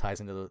said it ties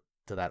into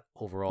that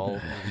overall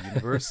movie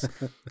universe,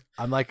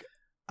 I'm like,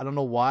 I don't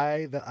know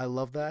why that I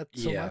love that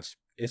so much.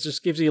 It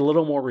just gives you a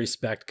little more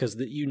respect because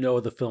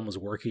the film is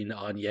working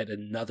on yet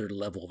another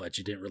level that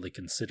you didn't really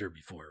consider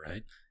before,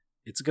 right?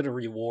 It's going to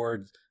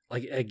reward,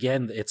 like,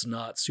 again, it's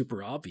not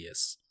super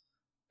obvious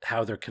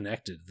how they're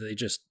connected. They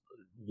just,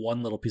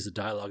 one little piece of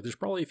dialogue. There's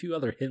probably a few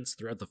other hints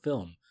throughout the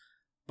film,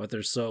 but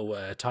they're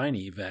so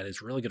tiny that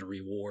it's really going to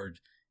reward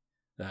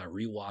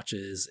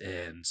rewatches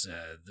and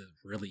the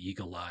really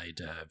eagle-eyed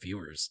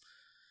viewers.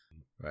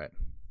 Right.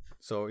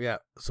 So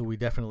we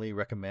definitely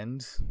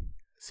recommend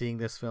seeing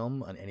this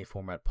film on any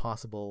format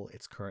possible.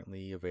 It's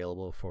currently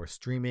available for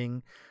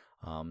streaming.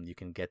 You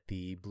can get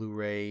the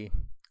Blu-ray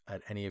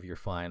at any of your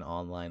fine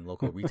online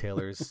local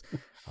retailers.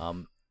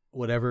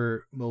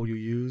 Whatever mode you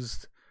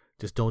used,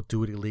 just don't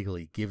do it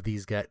illegally.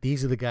 These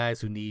are the guys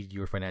who need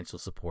your financial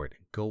support.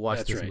 Go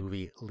watch this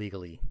movie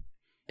legally.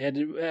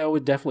 And I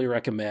would definitely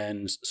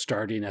recommend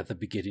starting at the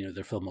beginning of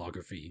their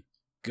filmography.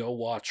 Go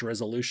watch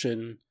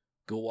Resolution,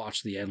 go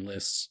watch The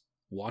Endless,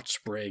 watch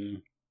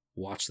Spring,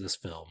 watch this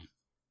film.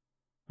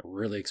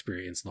 Really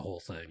experience the whole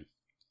thing.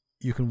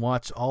 You can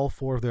watch all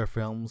 4 of their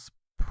films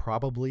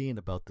probably in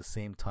about the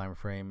same time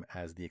frame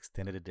as the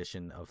extended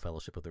edition of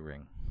Fellowship of the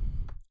Ring.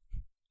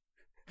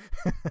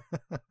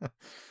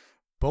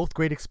 Both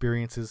great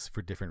experiences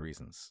for different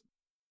reasons.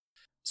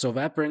 So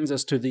that brings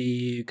us to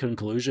the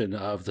conclusion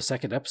of the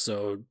second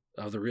episode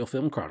of the Reel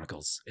Film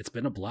Chronicles. It's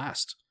been a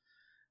blast.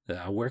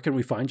 Where can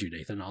we find you,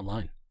 Nathan,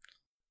 online?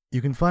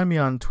 You can find me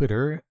on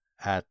Twitter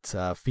at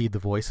Feed the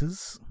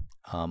Voices,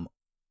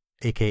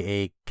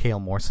 aka Kale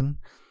Morrison.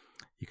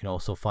 You can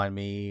also find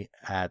me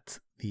at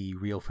the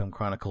Reel Film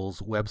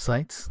Chronicles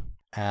website,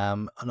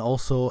 and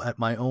also at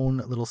my own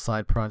little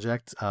side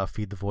project,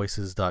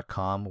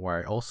 feedthevoices.com, where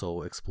I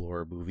also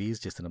explore movies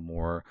just in a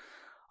more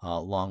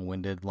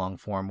long-winded,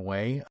 long-form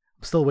way.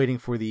 I'm still waiting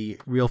for the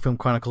Reel Film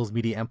Chronicles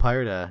media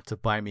empire to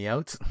buy me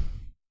out.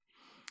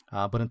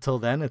 But until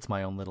then, it's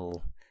my own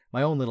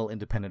little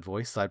independent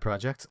voice side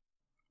project.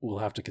 We'll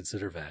have to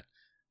consider that.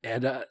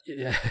 And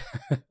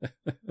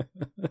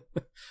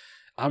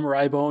I'm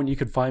Rybone. You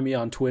can find me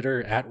on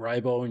Twitter at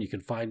Rybone. You can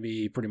find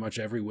me pretty much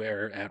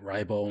everywhere at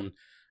Rybone.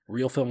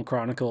 Reel Film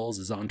Chronicles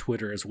is on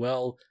Twitter as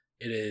well.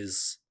 It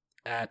is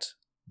at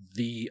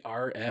the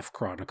RF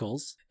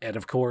Chronicles. And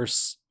of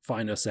course,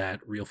 find us at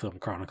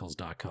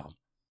reelfilmchronicles.com.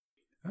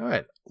 All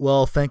right.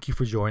 Well, thank you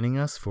for joining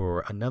us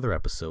for another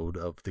episode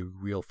of the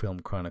Reel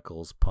Film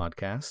Chronicles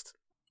podcast.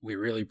 We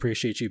really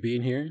appreciate you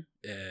being here.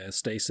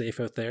 Stay safe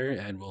out there,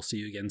 and we'll see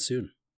you again soon.